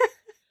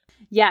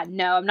 Yeah,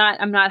 no,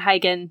 I'm not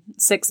hiking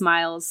 6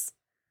 miles.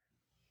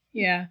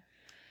 yeah.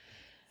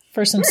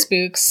 For some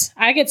spooks.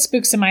 I get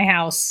spooks in my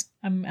house.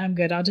 I'm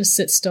good. I'll just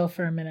sit still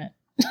for a minute.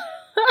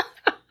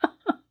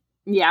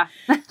 Yeah.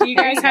 Do you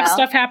guys have go.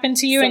 stuff happen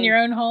to you in Same. your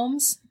own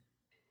homes?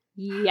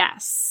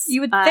 Yes.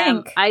 You would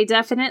think. I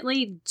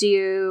definitely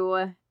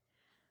do.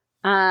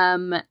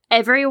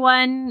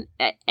 Everyone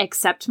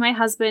except my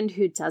husband,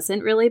 who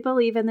doesn't really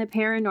believe in the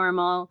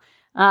paranormal,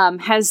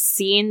 has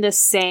seen the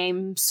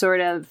same sort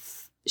of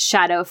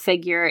shadow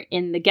figure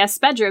in the guest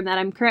bedroom that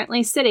I'm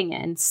currently sitting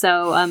in.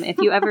 So if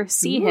you ever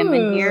see him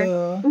in here,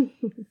 Ooh.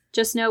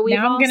 just know we've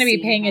Now I'm all going to be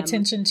seen paying him.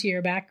 attention to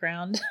your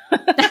background.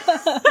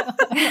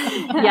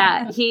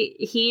 Yeah,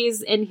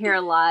 he's in here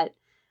a lot.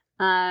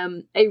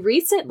 I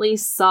recently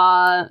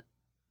saw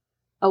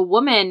a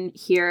woman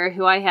here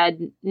who I had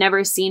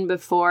never seen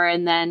before,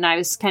 and then I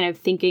was kind of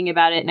thinking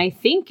about it, and I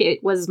think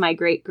it was my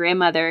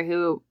great-grandmother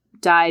who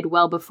died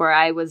well before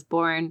I was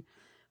born.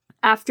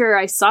 After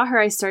I saw her,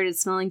 I started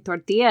smelling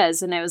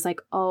tortillas, and I was like,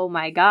 oh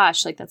my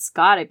gosh, like that's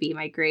gotta be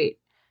my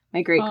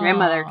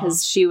great-grandmother,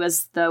 because she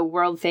was the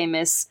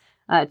world-famous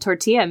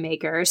tortilla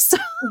maker. So,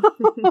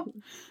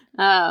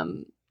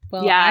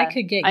 Well, yeah, I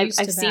could get used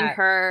to I've that. seen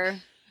her.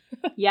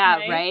 Yeah,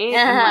 Right? right?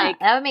 I'm like,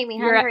 that would make me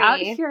you're hungry. out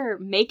here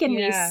making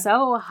me Yeah.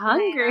 so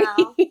hungry.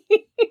 know.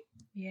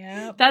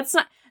 Yeah. That's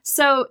not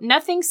so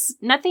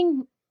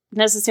nothing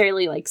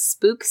necessarily like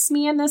spooks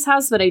me in this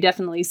house, but I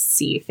definitely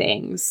see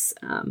things.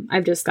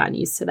 I've just gotten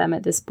used to them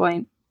at this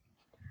point.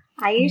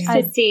 I used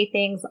Yeah. to see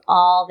things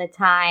all the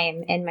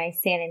time in my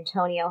San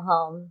Antonio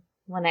home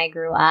when I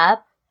grew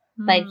up.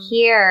 But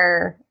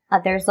here,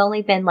 there's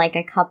only been like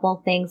a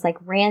couple things, like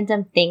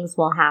random things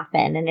will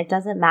happen. And it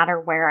doesn't matter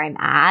where I'm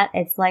at.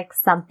 It's like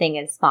something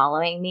is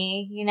following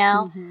me, you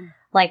know? Mhm.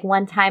 Like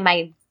one time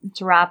I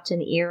dropped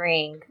an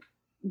earring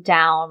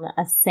down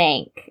a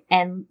sink,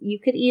 and you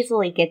could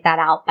easily get that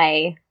out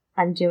by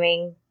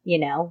undoing, you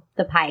know,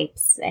 the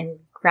pipes and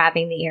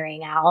grabbing the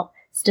earring out.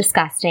 It's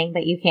disgusting,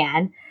 but you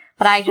can.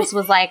 But I just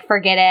was like,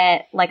 forget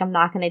it. Like, I'm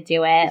not going to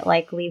do it.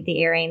 Like, leave the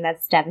earring.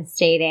 That's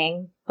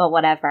devastating, but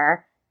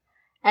whatever.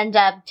 End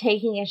up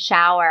taking a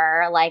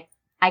shower. Like,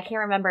 I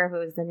can't remember if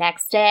it was the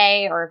next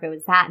day or if it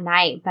was that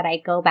night, but I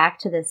go back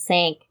to the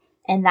sink,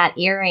 and that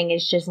earring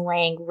is just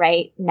laying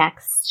right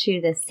next to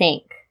the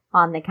sink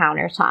on the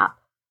countertop.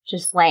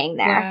 Just laying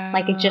there. Wow.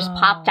 Like, it just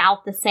popped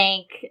out the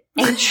sink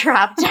and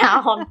dropped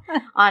down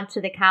onto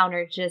the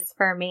counter just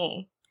for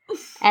me.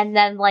 And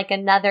then, like,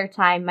 another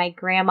time, my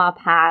grandma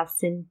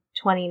passed in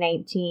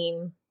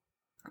 2019,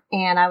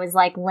 and I was,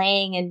 like,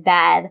 laying in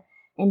bed,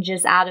 and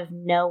just out of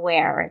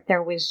nowhere,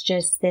 there was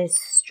just this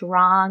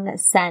strong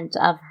scent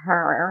of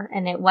her.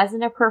 And it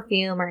wasn't a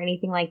perfume or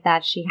anything like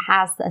that. She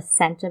has a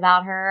scent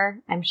about her.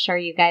 I'm sure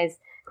you guys,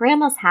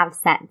 grandmas have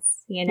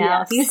scents, you know?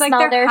 Yes. If you It's like smell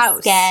their their house.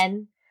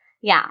 skin,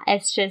 yeah,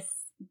 it's just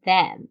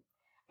them.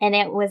 And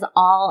it was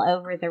all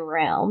over the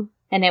room.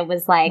 And it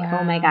was like,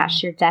 oh my Wow.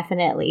 gosh, you're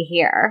definitely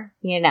here.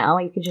 You know,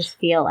 you could just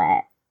feel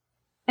it.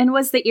 And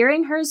was the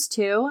earring hers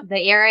too? The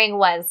earring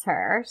was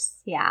hers.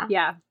 Yeah.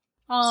 Yeah.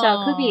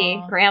 So it could be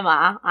Aw.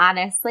 grandma,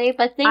 honestly.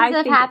 But things I have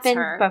think it's happened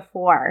her.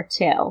 before,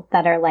 too,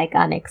 that are like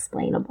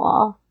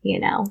unexplainable, you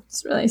know?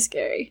 It's really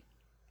scary.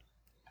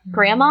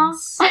 Grandma?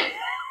 Nice.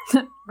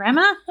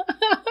 Grandma?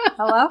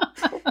 Hello?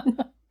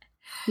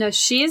 No,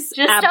 she's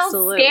Just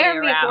absolutely don't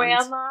scare me, around.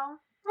 grandma.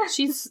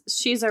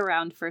 She's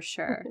around for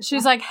sure.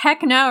 She's like,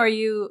 heck no, are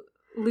you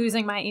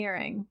losing my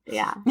earring?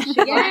 Yeah.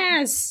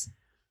 Yes.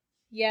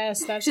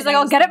 Yes, that's She's what like, I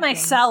I'll was get it thinking.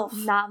 myself.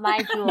 Not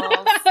my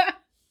jewels.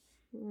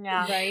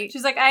 Yeah. Right.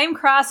 She's like, I am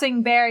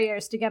crossing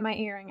barriers to get my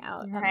earring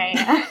out. Right.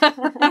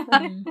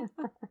 Mm.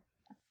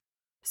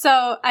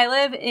 So I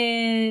live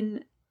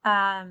in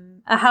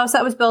a house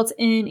that was built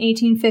in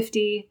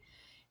 1850,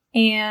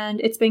 and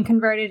it's been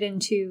converted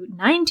into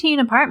 19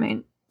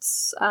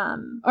 apartments.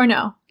 Or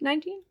no,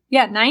 19?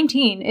 Yeah,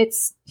 19.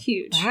 It's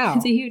huge. Wow.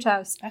 It's a huge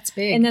house. That's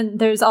big. And then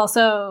there's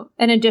also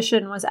an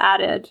addition was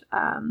added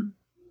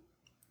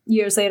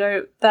years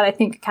later that I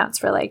think accounts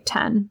for like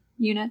 10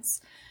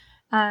 units.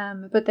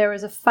 But there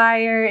was a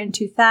fire in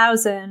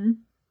 2000.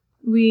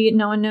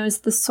 No one knows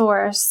the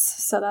source,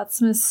 so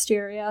that's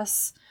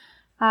mysterious.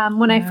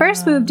 When I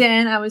first Wow. moved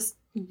in, I was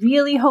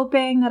really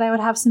hoping that I would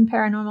have some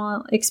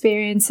paranormal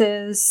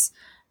experiences.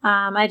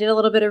 I did a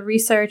little bit of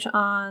research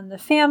on the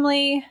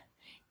family,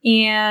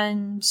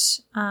 and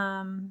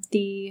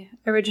the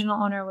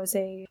original owner was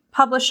a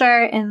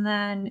publisher, and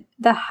then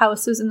the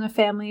house was in the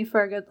family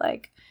for a good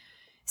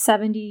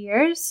 70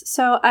 years.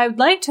 So I would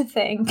like to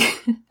think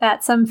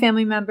that some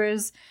family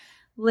members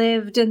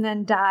lived and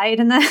then died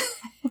in the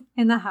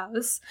in the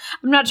house.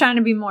 I'm not trying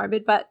to be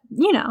morbid, but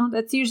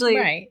that's usually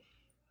right.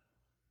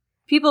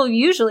 people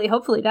usually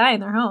hopefully die in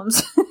their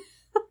homes.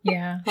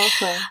 Yeah.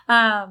 Hopefully.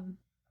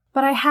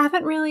 But I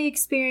haven't really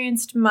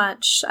experienced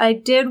much. I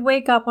did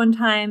wake up one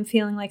time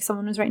feeling like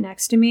someone was right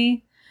next to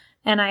me,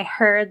 and I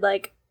heard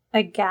like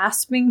a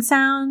gasping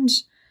sound.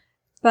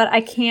 but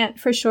I can't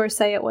for sure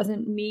say it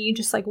wasn't me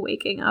just like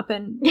waking up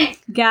and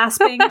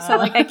gasping. So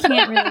like I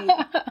can't really,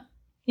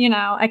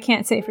 I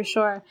can't say for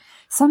sure.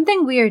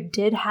 Something weird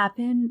did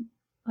happen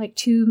like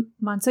 2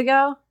 months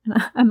ago,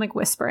 and I'm like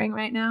whispering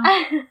right now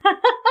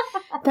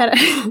that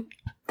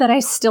I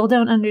still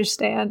don't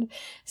understand.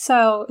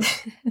 So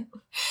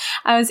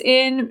I was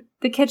in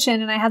the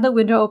kitchen and I had the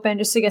window open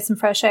just to get some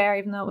fresh air,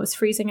 even though it was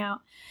freezing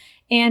out.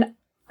 And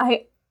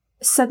I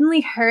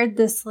suddenly heard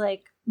this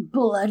like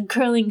blood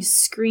curdling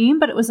scream,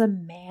 but it was a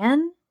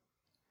man.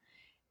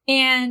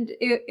 And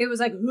it was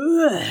like,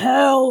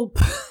 help.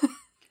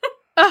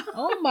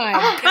 Oh my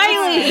God.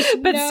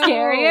 Kylie, but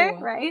scarier,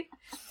 right?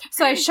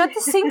 So I shut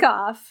the sink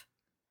off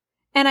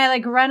and I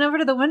like run over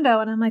to the window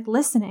and I'm like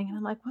listening and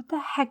I'm like, what the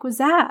heck was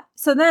that?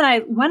 So then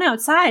I went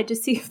outside to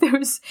see if there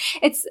was,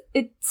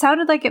 it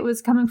sounded like it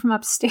was coming from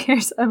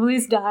upstairs.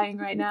 Emily's dying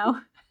right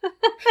now.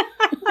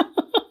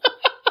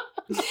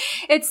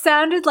 It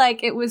sounded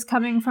like it was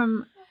coming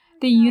from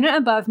the unit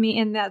above me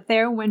and that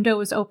their window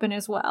was open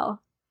as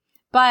well.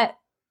 But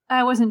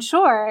I wasn't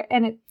sure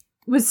and it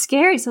was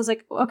scary. So I was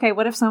like, okay,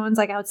 what if someone's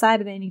like outside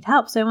and they need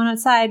help? So I went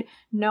outside.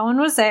 No one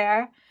was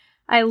there.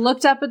 I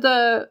looked up at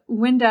the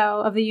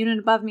window of the unit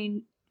above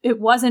me. It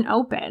wasn't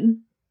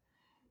open.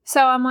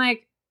 So I'm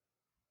like,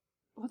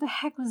 what the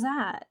heck was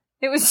that?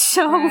 It was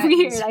so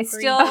weird.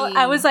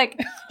 I was like,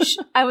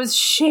 I was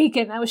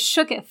shaken. I was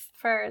shooketh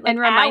for like and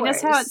remind hours.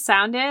 us how it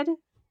sounded.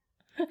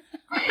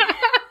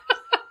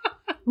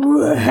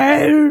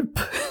 Help.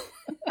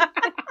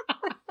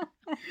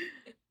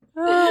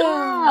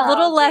 A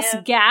little less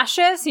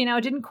gaseous,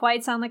 it didn't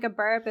quite sound like a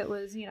burp. It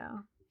was,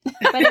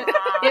 but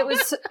it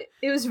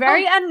was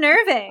very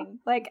unnerving.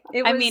 Like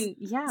it was. I mean,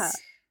 yeah,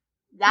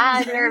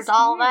 that unnerved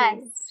all of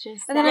us.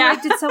 And then I'm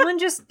like, did someone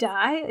just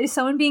die? Is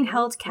someone being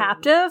held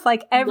captive?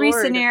 Like every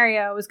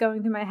scenario was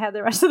going through my head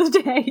the rest of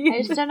the day.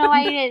 I just don't know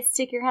why you didn't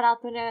stick your head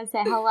out the window and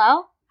say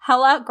hello.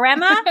 Hello,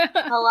 Grandma.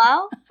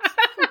 Hello.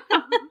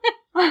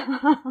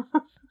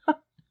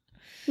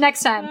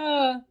 Next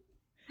time.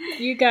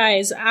 You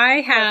guys,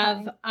 I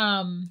have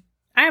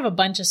a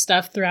bunch of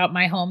stuff throughout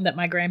my home that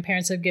my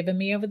grandparents have given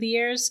me over the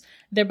years.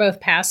 They're both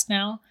passed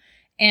now.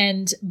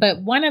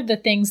 But one of the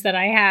things that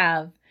I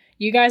have,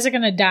 you guys are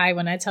going to die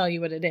when I tell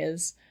you what it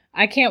is.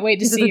 I can't wait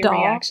to see your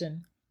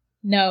reaction.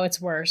 No,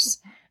 it's worse.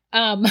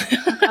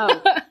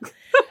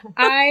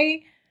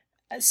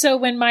 So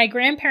when my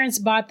grandparents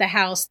bought the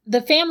house,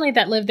 the family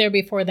that lived there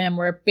before them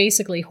were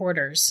basically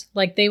hoarders.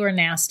 Like they were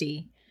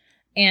nasty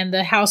and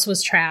the house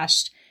was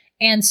trashed.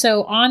 And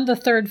so on the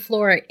third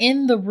floor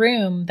in the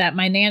room that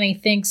my nanny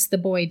thinks the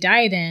boy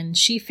died in,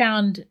 she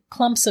found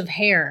clumps of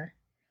hair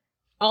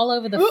all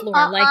over the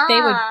floor. Like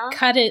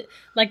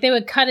they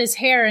would cut his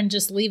hair and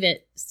just leave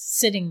it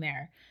sitting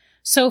there.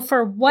 So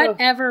for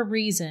whatever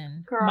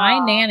reason, my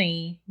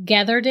nanny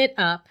gathered it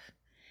up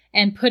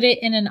and put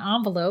it in an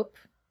envelope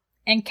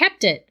and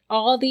kept it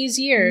all these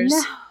years.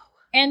 No.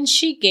 And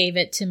she gave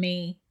it to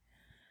me.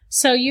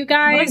 So you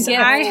guys,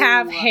 I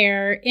have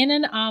hair in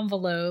an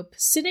envelope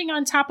sitting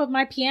on top of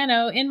my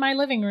piano in my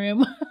living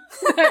room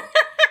that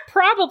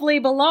probably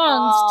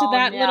belongs to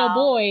that little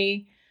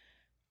boy.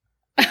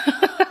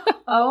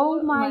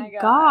 Oh my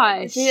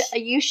gosh.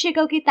 You should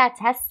go get that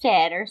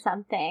tested or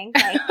something.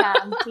 Like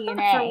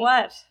DNA. For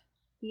what?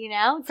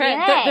 DNA.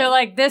 They're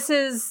like, this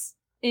is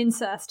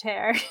incest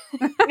hair.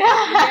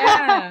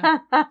 Yeah.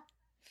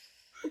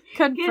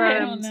 Confirmed. I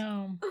don't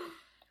know.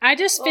 I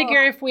just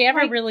figure if we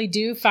ever really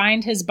do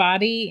find his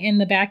body in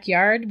the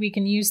backyard, we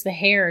can use the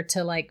hair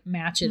to like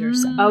match it or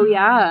something. Oh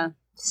yeah.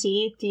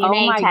 See, DNA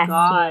oh my testing.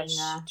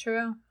 gosh.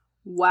 True.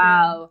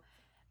 Wow.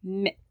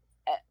 True.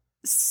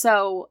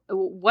 So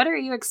what are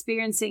you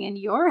experiencing in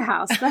your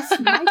house? That's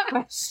my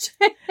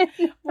question.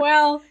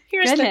 Well,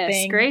 here's the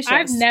thing. Gracious.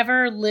 I've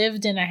never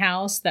lived in a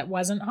house that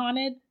wasn't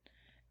haunted.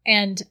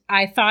 And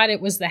I thought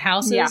it was the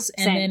houses.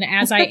 And then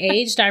as I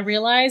aged, I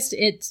realized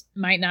it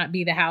might not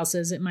be the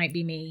houses. It might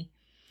be me.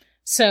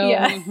 So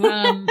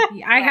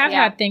I have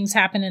had things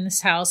happen in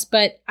this house,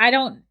 but I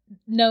don't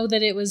know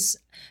that it was.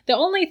 The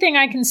only thing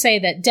I can say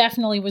that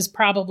definitely was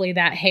probably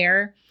that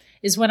hair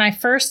is when I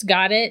first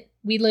got it,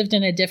 we lived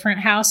in a different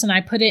house and I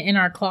put it in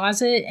our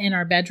closet in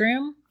our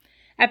bedroom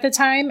at the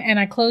time and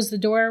I closed the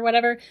door or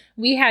whatever.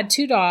 We had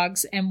 2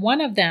 dogs and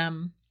one of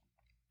them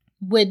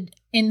would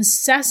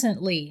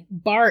incessantly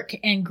bark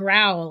and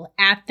growl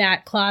at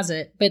that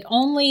closet, but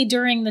only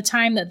during the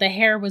time that the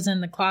hair was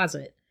in the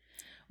closet.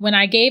 When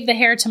I gave the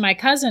hair to my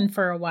cousin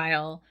for a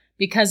while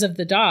because of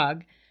the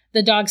dog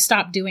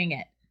stopped doing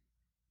it.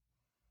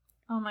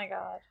 Oh my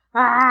God.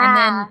 And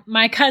then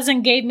my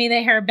cousin gave me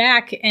the hair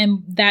back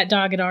and that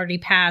dog had already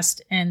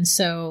passed. And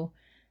so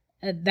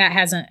that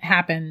hasn't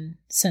happened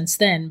since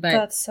then. But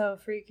that's so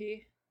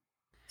freaky.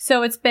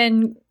 So it's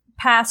been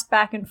passed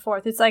back and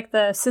forth. It's like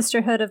the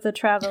sisterhood of the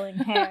traveling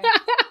hair.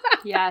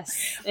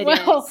 Yes, it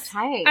Well, is.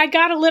 Tight. I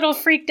got a little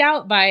freaked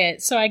out by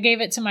it, so I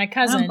gave it to my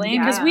cousin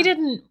blame because you.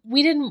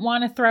 we didn't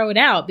want to throw it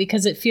out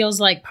because it feels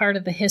like part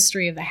of the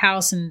history of the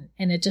house, and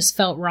it just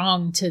felt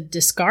wrong to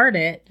discard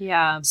it.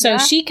 Yeah. So Yeah.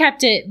 she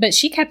kept it, but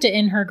she kept it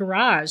in her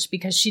garage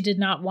because she did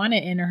not want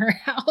it in her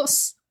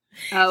house.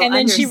 Oh, And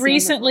then she understandable.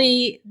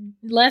 recently,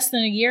 less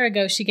than a year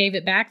ago, she gave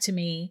it back to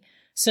me.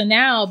 So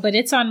now, but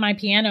it's on my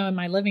piano in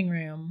my living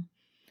room.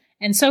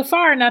 And so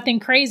far, nothing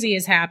crazy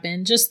has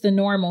happened, just the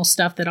normal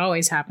stuff that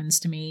always happens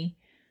to me.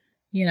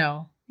 You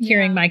know,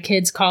 hearing Yeah. my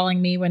kids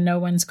calling me when no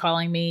one's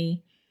calling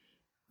me.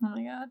 Oh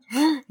my god.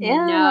 Ew.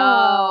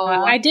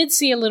 No. I did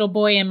see a little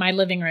boy in my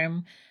living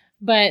room,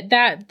 but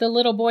the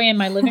little boy in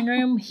my living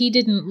room, he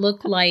didn't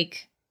look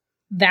like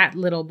that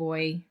little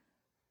boy.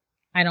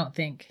 I don't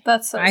think.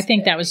 That's so I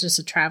think that scary. was just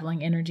a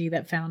traveling energy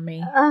that found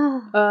me.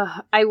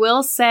 Ugh. I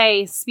will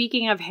say,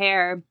 speaking of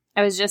hair,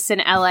 I was just in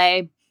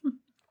LA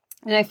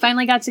and I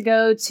finally got to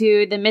go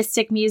to the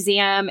Mystic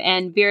Museum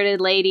and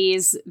Bearded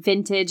Ladies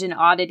Vintage and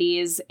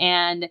Oddities,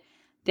 and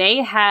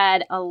they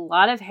had a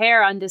lot of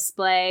hair on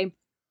display,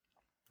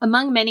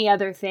 among many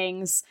other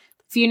things.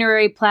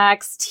 Funerary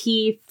plaques,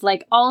 teeth,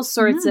 like all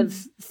sorts of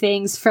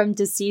things from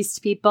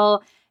deceased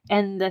people.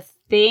 And the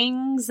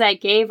things that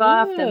gave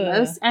off the Ugh.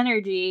 most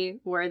energy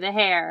were the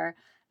hair.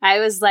 I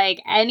was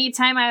like,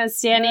 anytime I was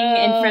standing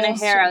in front of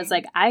hair, I was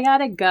like, I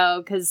gotta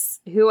go because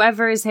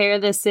whoever's hair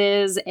this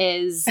is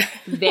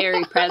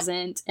very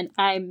present and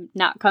I'm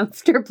not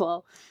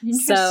comfortable.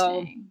 So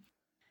Interesting.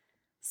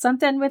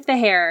 something with the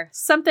hair,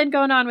 something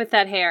going on with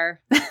that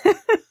hair.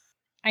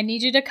 I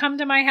need you to come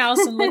to my house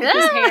and look at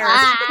his hair.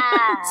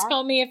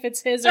 Tell me if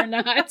it's his or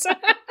not.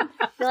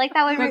 I feel like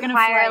that would We're gonna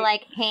require fight.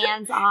 like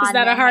hands on. Is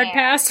that the a hard hair.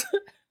 pass?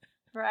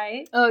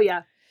 Right? Oh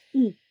yeah.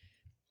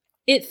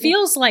 It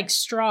feels like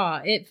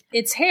straw.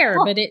 It's hair,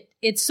 Oh. but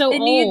it's so It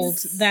old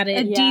needs that a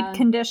it Yeah. deep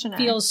conditioner.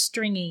 feels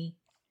stringy.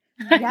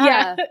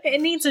 Yeah.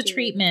 It needs a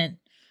treatment.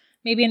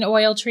 Maybe an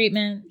oil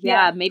treatment.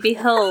 Yeah, maybe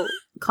he'll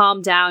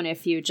calm down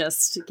if you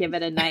just give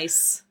it a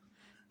nice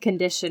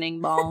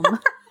conditioning balm.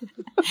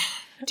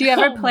 Do you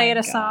ever Oh play my it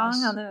a gosh.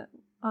 song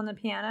on the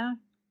piano?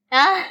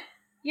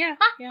 Yeah.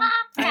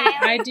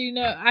 I do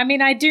know. I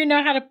mean, I do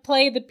know how to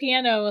play the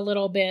piano a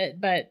little bit,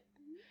 but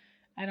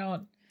I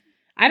don't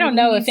Maybe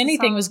know he if needs a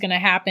anything was song. going to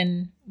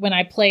happen when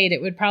I played.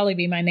 It would probably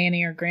be my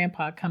nanny or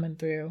grandpa coming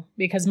through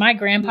because my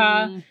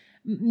grandpa,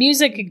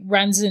 music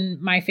runs in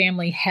my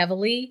family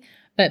heavily,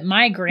 but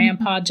my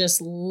grandpa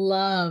just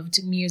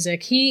loved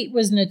music. He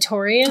was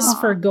notorious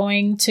for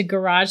going to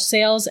garage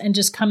sales and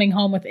just coming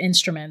home with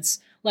instruments.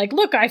 Like,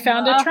 look, I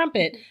found a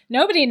trumpet.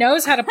 Nobody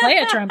knows how to play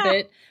a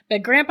trumpet,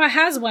 but grandpa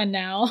has one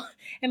now.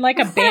 And like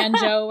a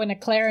banjo and a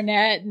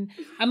clarinet. And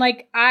I'm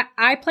like,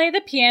 I play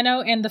the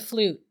piano and the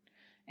flute.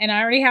 And I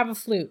already have a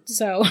flute,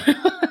 so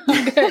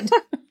I'm good.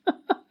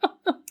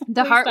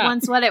 The Please heart stop.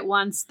 wants what it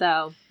wants,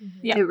 though.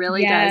 Yeah. It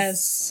really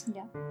does. Yes.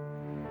 Yeah.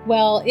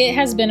 Well, it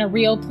has been a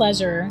real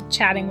pleasure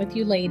chatting with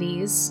you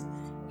ladies.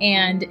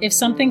 And if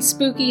something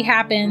spooky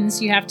happens,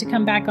 you have to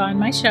come back on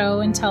my show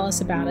and tell us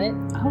about it.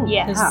 Oh,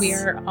 Because we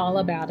are all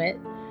about it.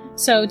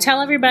 So tell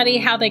everybody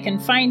how they can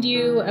find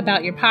you,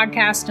 about your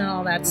podcast and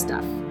all that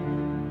stuff.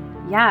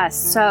 Yeah,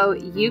 so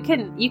you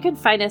can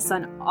find us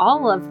on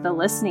all of the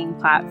listening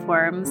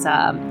platforms,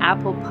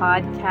 Apple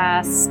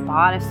Podcasts,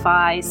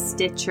 Spotify,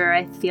 Stitcher.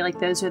 I feel like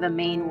those are the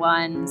main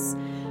ones.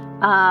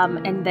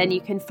 And then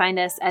you can find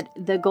us at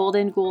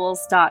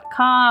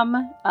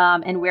thegoldenghouls.com,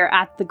 and we're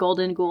at The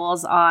Golden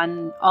Ghouls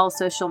on all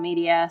social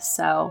media.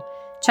 So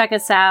check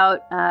us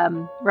out.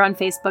 We're on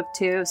Facebook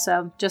too,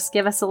 so just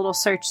give us a little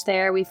search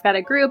there. We've got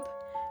a group.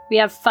 We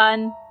have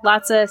fun,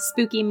 lots of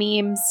spooky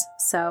memes.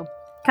 So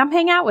come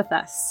hang out with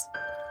us.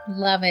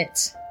 Love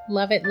it.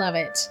 Love it. Love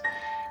it.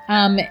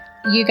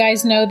 You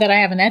guys know that I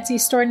have an Etsy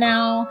store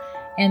now.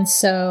 And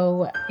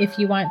so if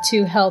you want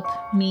to help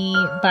me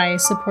by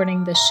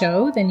supporting the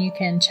show, then you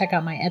can check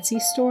out my Etsy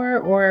store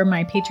or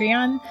my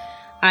Patreon.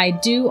 I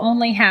do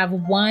only have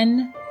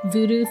one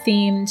voodoo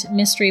themed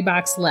mystery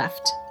box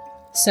left.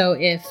 So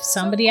if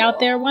somebody out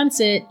there wants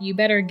it, you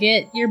better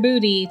get your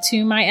booty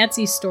to my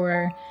Etsy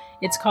store.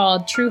 It's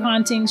called True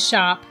Hauntings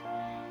Shop.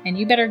 And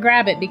you better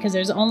grab it because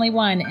there's only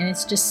one and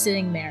it's just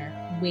sitting there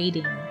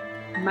waiting.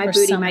 My For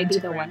booty someone might be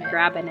to the grab one it.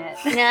 grabbing it.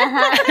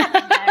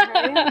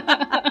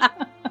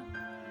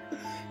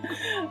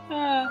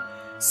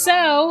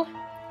 So,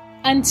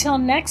 until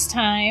next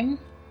time,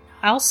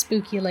 I'll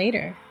spook you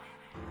later.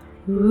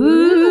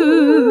 Ooh.